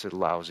 That's a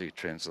lousy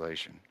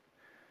translation.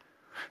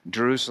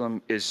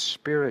 Jerusalem is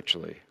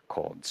spiritually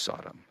called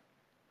Sodom.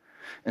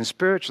 And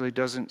spiritually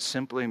doesn't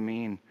simply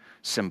mean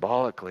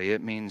symbolically.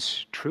 It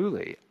means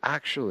truly,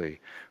 actually,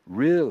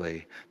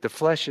 really. The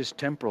flesh is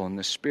temporal and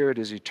the spirit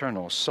is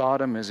eternal.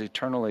 Sodom is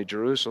eternally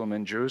Jerusalem,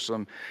 and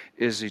Jerusalem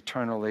is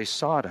eternally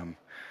Sodom.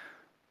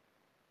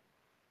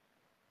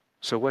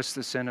 So what's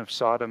the sin of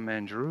Sodom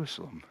and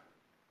Jerusalem?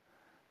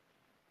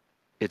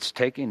 It's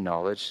taking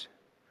knowledge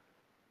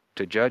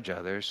to judge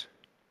others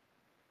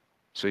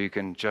so you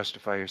can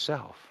justify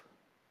yourself.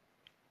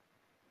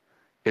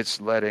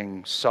 It's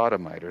letting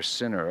sodomite or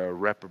sinner or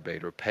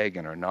reprobate or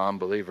pagan or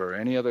non-believer or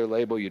any other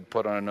label you'd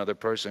put on another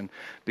person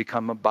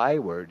become a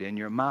byword in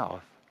your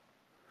mouth.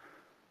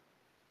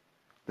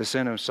 The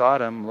sin of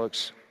Sodom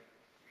looks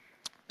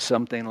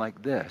something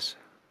like this.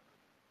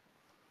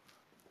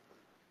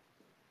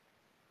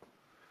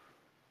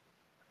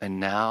 And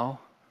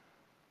now,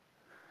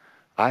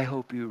 I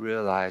hope you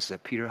realize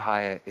that Peter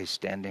Hyatt is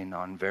standing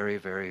on very,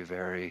 very,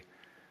 very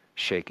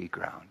shaky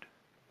ground.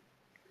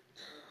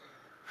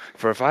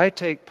 For if I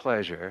take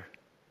pleasure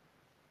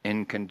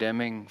in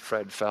condemning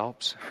Fred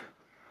Phelps,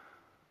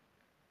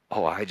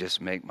 oh, I just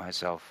make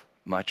myself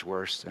much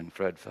worse than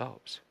Fred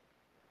Phelps.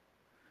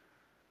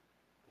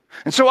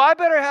 And so I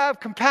better have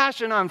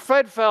compassion on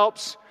Fred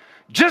Phelps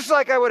just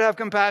like I would have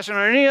compassion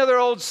on any other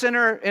old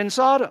sinner in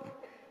Sodom.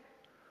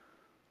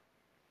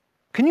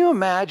 Can you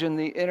imagine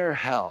the inner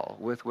hell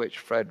with which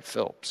Fred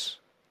Phelps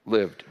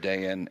lived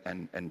day in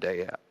and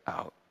day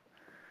out?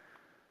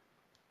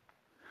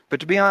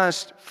 But to be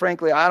honest,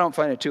 frankly, I don't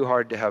find it too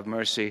hard to have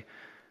mercy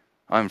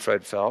on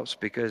Fred Phelps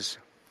because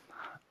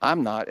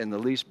I'm not in the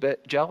least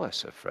bit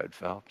jealous of Fred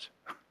Phelps.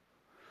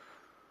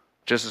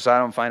 Just as I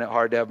don't find it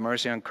hard to have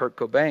mercy on Kurt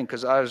Cobain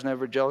because I was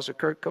never jealous of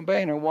Kurt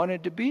Cobain or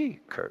wanted to be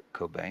Kurt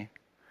Cobain.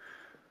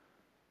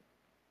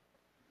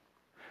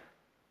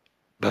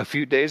 But a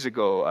few days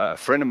ago, a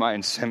friend of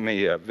mine sent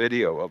me a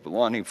video of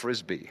Lonnie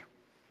Frisbee,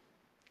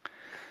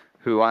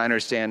 who I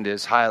understand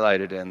is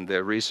highlighted in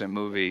the recent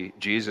movie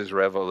Jesus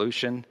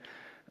Revolution,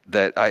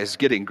 that is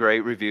getting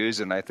great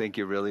reviews, and I think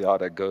you really ought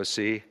to go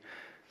see.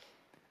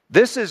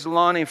 This is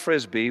Lonnie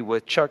Frisbee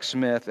with Chuck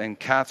Smith and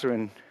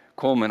Catherine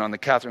Coleman on the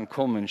Catherine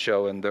Coleman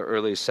show in the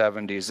early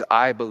 70s.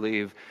 I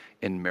believe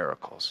in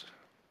miracles.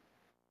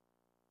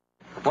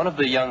 One of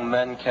the young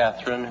men,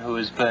 Catherine, who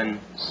has been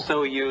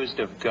so used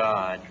of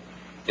God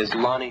is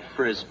Lonnie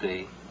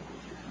Frisbee.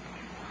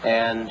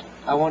 And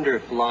I wonder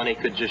if Lonnie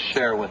could just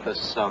share with us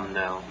some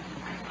now.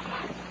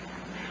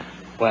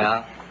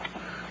 Well,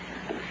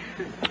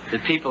 the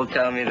people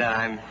tell me that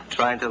I'm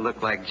trying to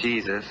look like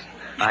Jesus.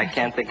 I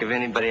can't think of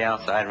anybody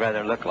else I'd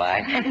rather look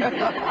like.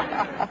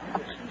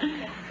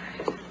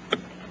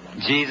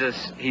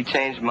 Jesus, he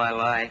changed my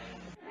life.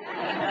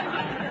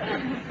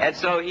 And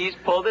so he's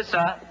pulled us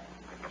up.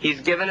 He's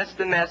given us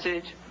the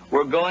message.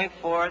 We're going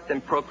forth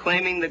and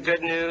proclaiming the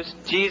good news.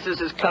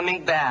 Jesus is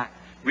coming back.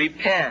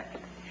 Repent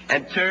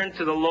and turn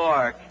to the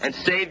Lord and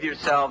save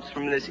yourselves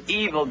from this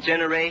evil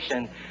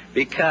generation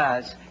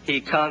because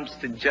he comes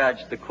to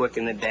judge the quick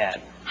and the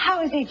dead.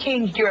 How has he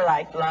changed your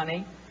life,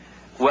 Lonnie?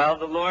 Well,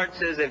 the Lord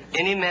says, if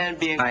any man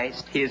be in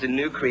Christ, he is a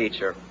new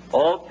creature.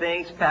 Old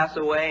things pass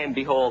away, and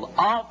behold,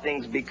 all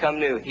things become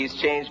new. He's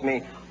changed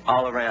me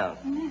all around.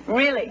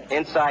 Really?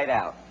 Inside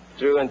out.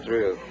 Through and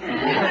through.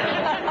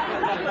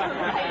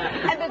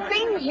 And the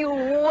things you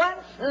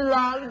once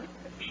loved,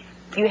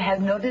 you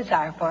have no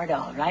desire for at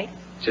all, right?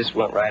 Just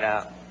went right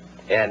out.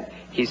 And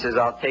he says,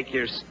 I'll take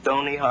your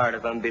stony heart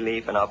of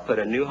unbelief and I'll put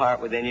a new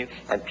heart within you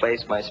and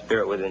place my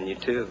spirit within you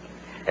too.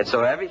 And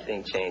so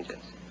everything changes.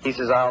 He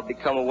says, I'll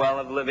become a well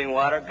of living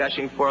water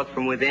gushing forth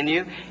from within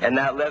you, and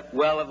that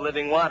well of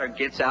living water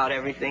gets out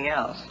everything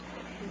else.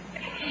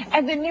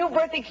 And the new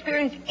birth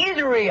experience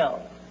is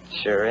real.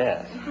 Sure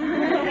is.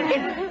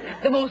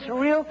 It's the most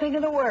real thing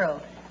in the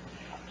world.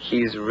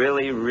 He's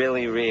really,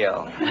 really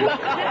real.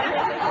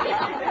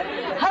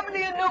 How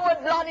many of you know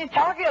what Lonnie's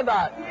talking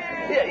about?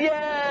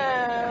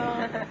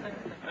 Yeah.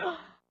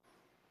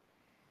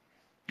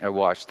 I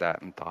watched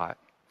that and thought,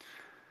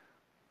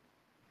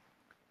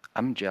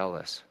 I'm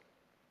jealous.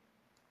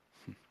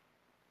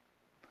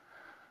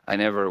 I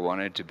never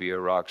wanted to be a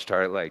rock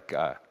star like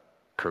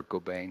Kurt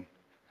Cobain,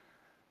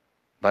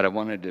 but I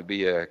wanted to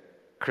be a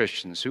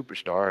Christian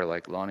superstar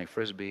like Lonnie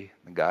Frisbee,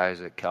 the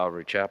guys at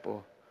Calvary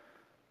Chapel.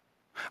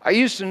 I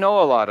used to know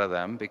a lot of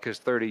them because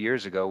 30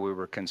 years ago we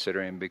were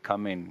considering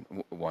becoming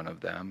one of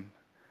them.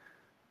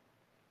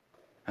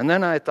 And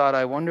then I thought,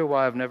 I wonder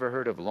why I've never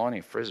heard of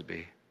Lonnie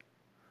Frisbee.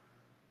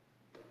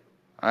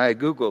 I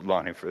Googled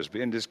Lonnie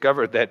Frisbee and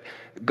discovered that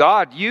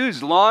God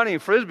used Lonnie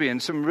Frisbee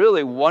in some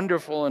really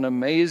wonderful and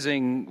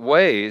amazing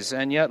ways,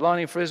 and yet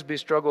Lonnie Frisbee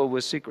struggled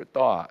with secret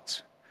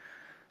thoughts,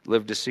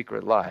 lived a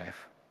secret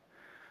life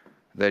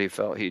that he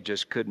felt he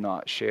just could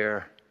not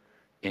share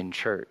in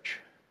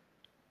church.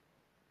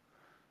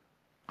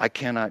 I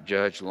cannot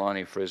judge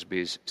Lonnie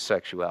Frisbee's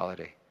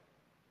sexuality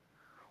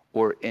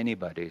or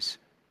anybody's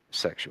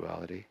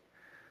sexuality,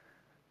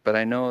 but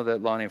I know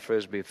that Lonnie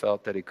Frisbee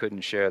felt that he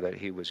couldn't share that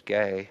he was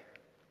gay.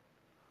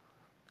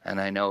 And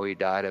I know he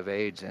died of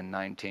AIDS in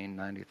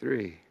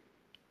 1993.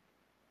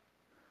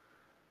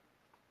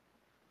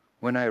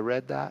 When I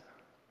read that,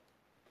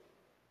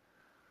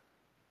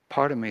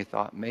 part of me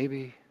thought,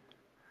 maybe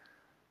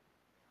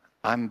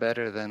I'm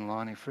better than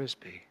Lonnie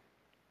Frisbee.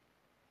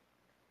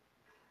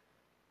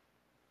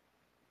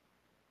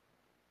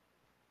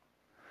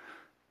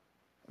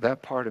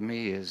 That part of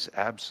me is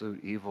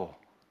absolute evil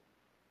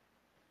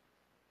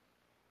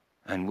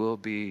and will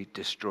be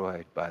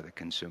destroyed by the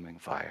consuming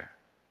fire.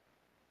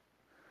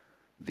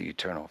 The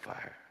eternal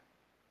fire.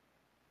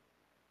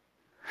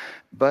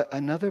 But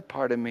another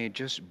part of me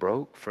just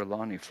broke for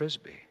Lonnie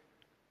Frisbee.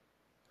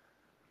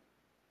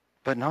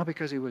 But not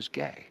because he was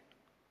gay.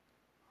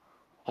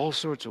 All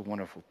sorts of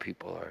wonderful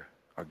people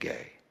are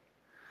gay,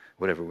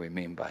 whatever we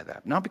mean by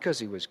that. Not because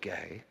he was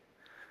gay,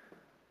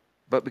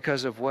 but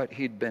because of what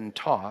he'd been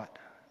taught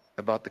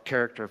about the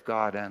character of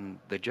God and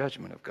the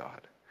judgment of God.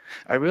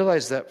 I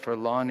realized that for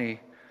Lonnie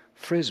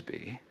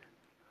Frisbee,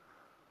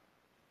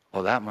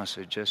 well, that must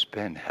have just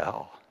been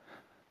hell.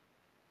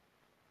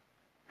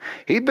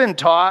 He'd been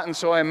taught, and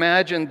so I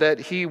imagined that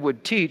he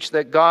would teach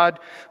that God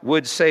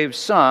would save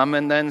some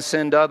and then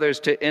send others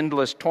to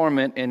endless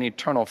torment in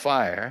eternal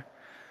fire.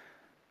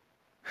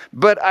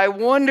 But I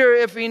wonder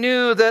if he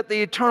knew that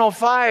the eternal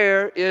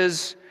fire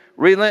is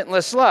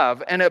relentless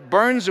love, and it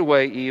burns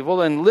away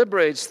evil and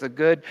liberates the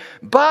good,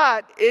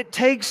 but it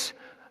takes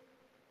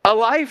a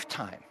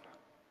lifetime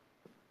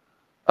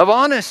of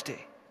honesty.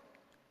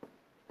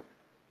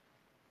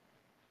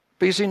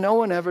 But you see, no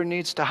one ever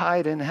needs to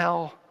hide in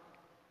hell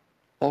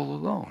all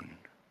alone.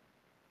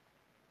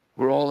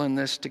 We're all in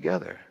this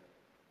together.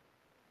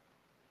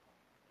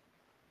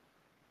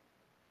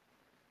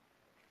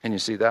 And you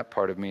see, that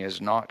part of me is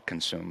not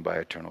consumed by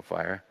eternal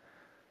fire,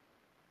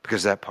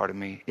 because that part of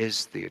me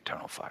is the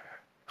eternal fire.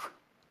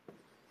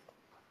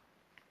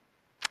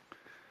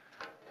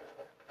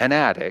 An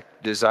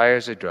addict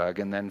desires a drug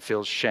and then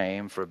feels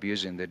shame for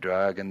abusing the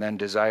drug, and then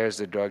desires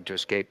the drug to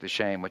escape the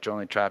shame, which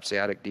only traps the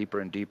addict deeper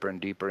and deeper and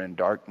deeper in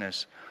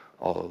darkness,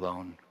 all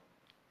alone.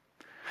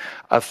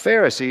 A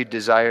Pharisee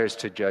desires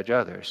to judge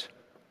others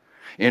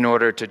in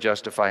order to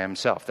justify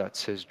himself.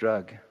 That's his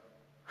drug.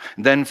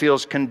 Then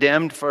feels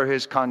condemned for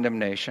his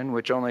condemnation,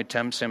 which only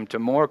tempts him to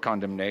more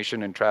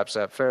condemnation and traps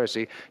that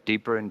Pharisee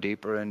deeper and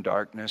deeper in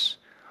darkness,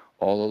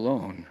 all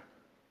alone.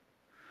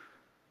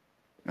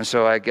 And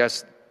so I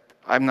guess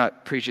I'm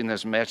not preaching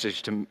this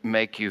message to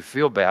make you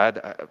feel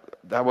bad.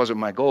 That wasn't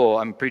my goal.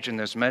 I'm preaching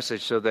this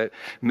message so that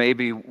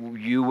maybe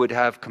you would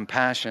have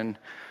compassion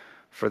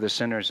for the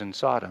sinners in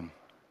Sodom.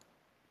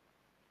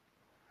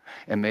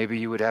 And maybe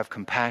you would have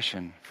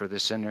compassion for the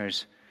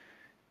sinners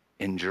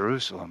in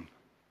Jerusalem.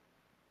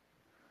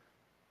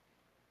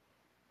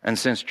 And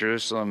since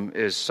Jerusalem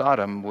is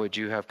Sodom, would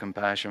you have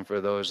compassion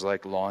for those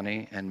like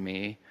Lonnie and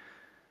me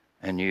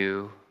and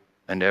you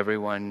and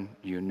everyone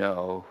you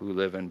know who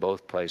live in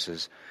both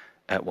places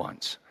at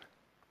once?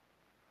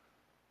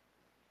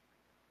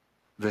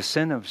 The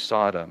sin of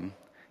Sodom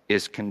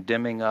is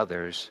condemning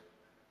others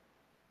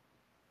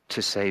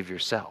to save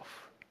yourself.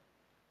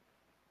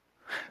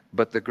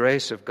 But the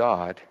grace of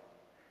God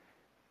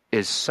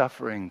is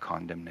suffering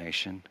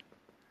condemnation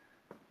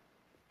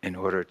in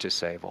order to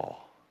save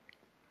all.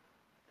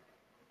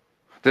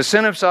 The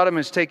sin of Sodom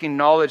is taking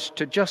knowledge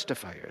to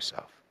justify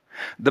yourself.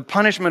 The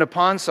punishment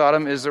upon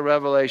Sodom is the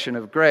revelation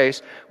of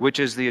grace, which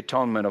is the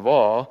atonement of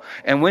all.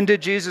 And when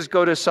did Jesus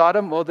go to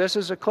Sodom? Well, this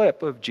is a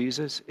clip of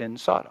Jesus in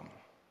Sodom.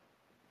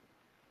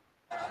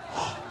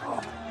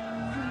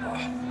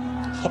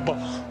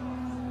 Abba,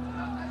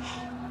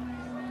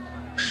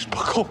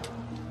 spako,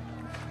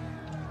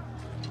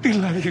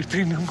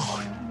 ilayitin mo,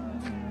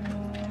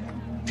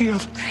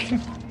 tiyaftin.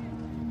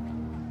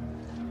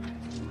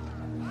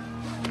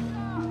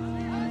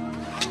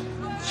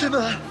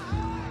 Shema,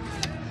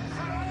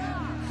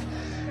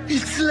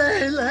 it's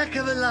lack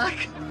of a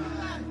lack.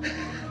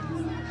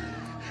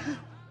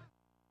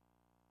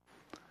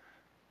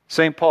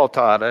 St. Paul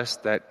taught us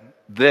that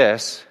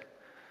this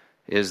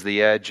is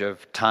the edge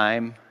of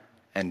time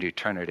and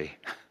eternity.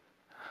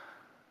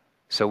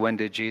 So when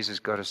did Jesus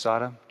go to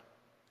Sodom?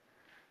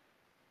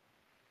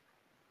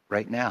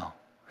 Right now.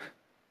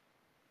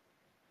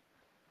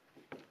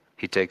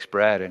 He takes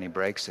bread and he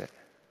breaks it,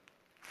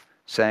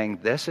 saying,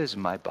 "This is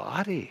my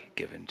body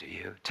given to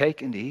you.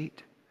 Take and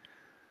eat,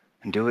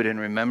 and do it in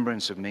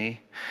remembrance of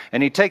me."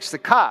 And he takes the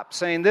cup,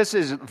 saying, "This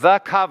is the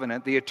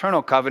covenant, the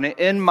eternal covenant,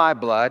 in my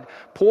blood,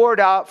 poured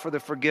out for the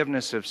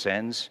forgiveness of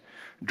sins.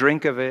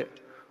 Drink of it,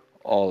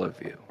 all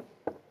of you."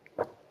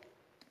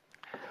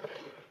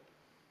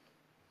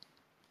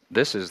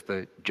 This is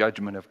the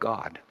judgment of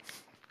God.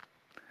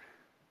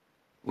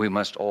 We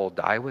must all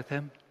die with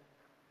him,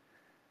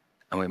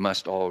 and we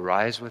must all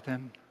rise with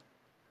him.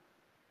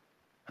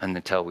 And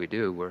until we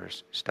do, we're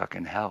stuck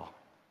in hell.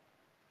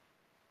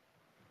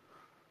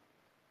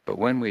 But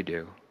when we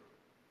do,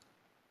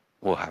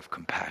 we'll have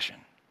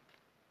compassion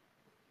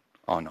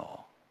on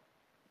all.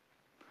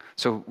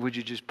 So would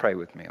you just pray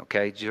with me,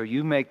 okay? So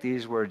you make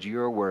these words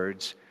your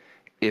words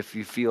if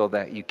you feel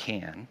that you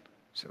can.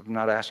 So I'm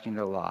not asking you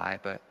to lie,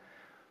 but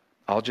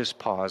I'll just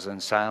pause,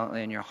 and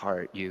silently in your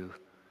heart you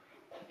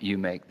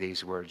make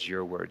these words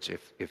your words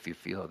if you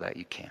feel that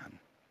you can.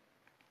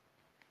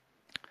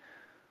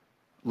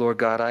 Lord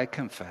God, I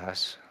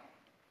confess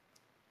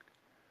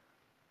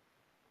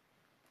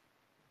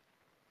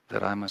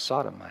that I'm a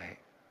sodomite.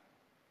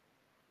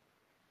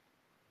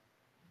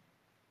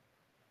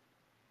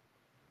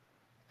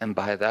 And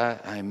by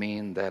that I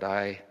mean that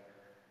I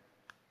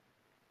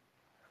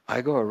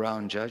go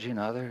around judging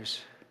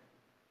others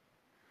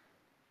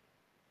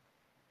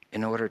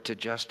in order to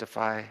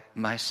justify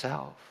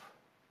myself.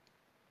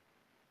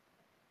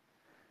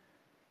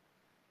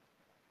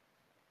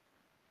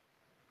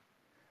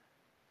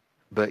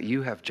 But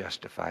you have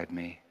justified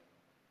me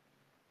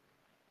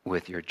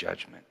with your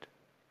judgment.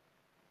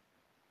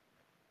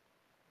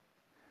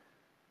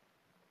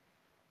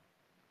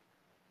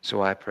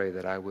 So I pray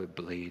that I would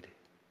bleed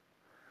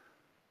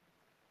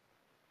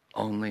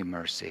only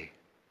mercy,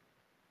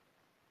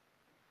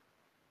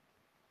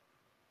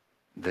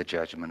 the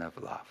judgment of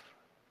love.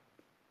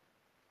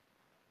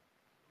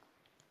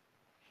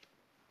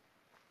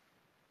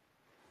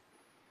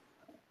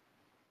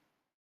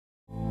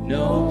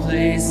 No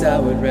place I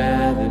would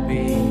rather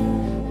be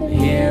than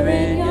here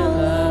in your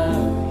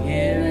love,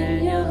 here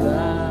in your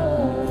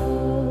love.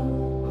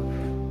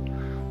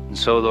 And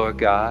so, Lord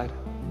God,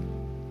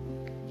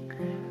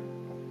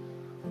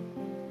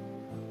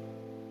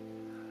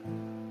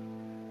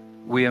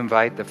 we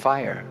invite the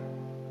fire.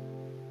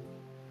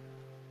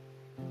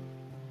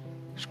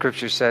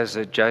 Scripture says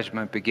that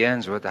judgment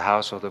begins with the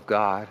household of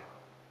God.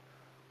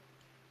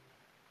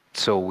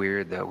 It's so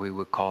weird that we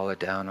would call it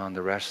down on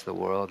the rest of the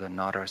world and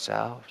not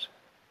ourselves.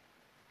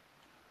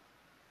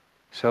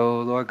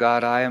 So, Lord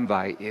God, I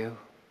invite you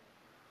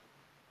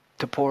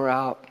to pour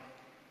out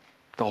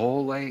the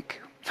whole lake.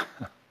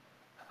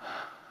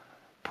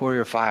 Pour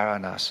your fire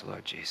on us,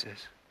 Lord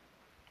Jesus.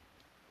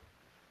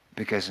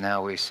 Because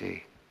now we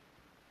see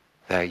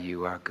that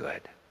you are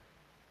good.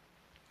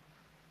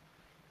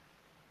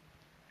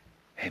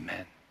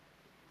 Amen.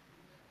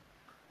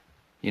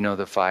 You know,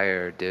 the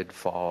fire did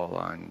fall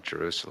on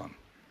Jerusalem.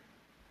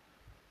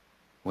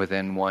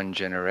 Within one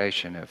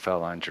generation, it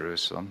fell on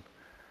Jerusalem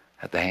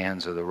at the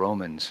hands of the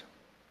Romans.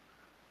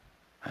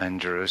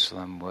 And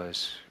Jerusalem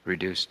was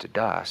reduced to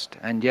dust.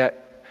 And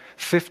yet,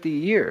 50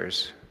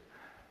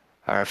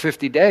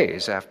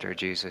 days after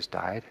Jesus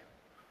died,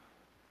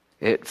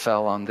 it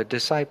fell on the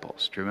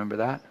disciples. Do you remember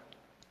that?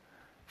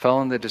 Fell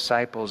on the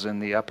disciples in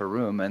the upper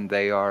room, and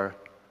they are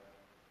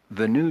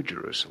the new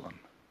Jerusalem.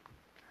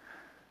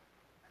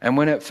 And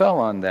when it fell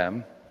on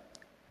them,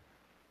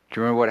 do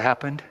you remember what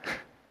happened?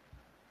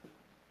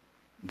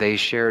 They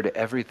shared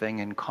everything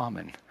in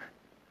common.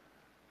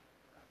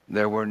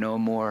 There were no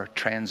more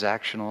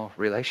transactional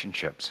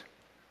relationships,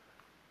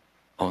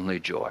 only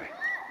joy.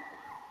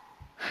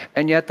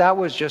 And yet that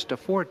was just a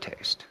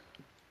foretaste.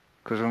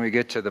 Because when we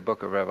get to the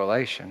book of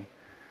Revelation,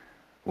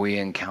 we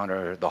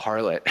encounter the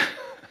harlot.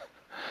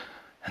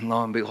 And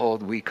lo and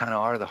behold, we kind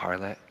of are the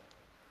harlot.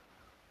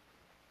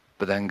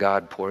 But then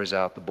God pours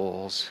out the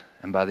bowls,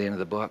 and by the end of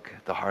the book,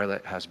 the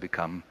harlot has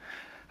become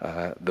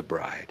the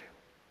bride.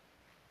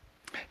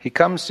 He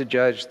comes to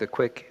judge the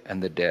quick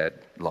and the dead,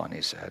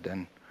 Lonnie said,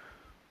 and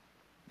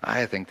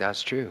I think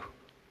that's true.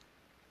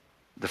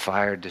 The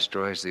fire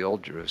destroys the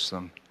old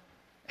Jerusalem,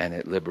 and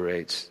it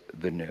liberates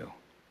the new.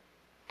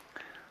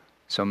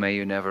 So may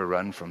you never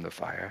run from the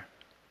fire.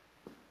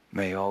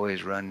 May you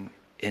always run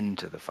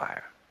into the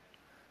fire.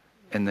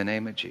 In the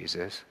name of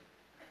Jesus.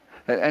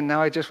 And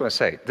now I just want to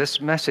say,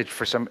 this message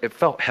for some, it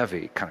felt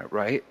heavy, kind of,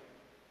 right?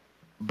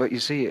 But you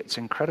see, it's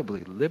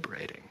incredibly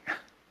liberating.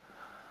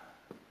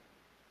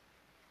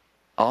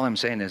 All I'm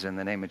saying is, in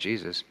the name of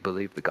Jesus,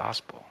 believe the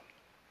gospel.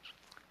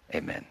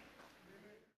 Amen.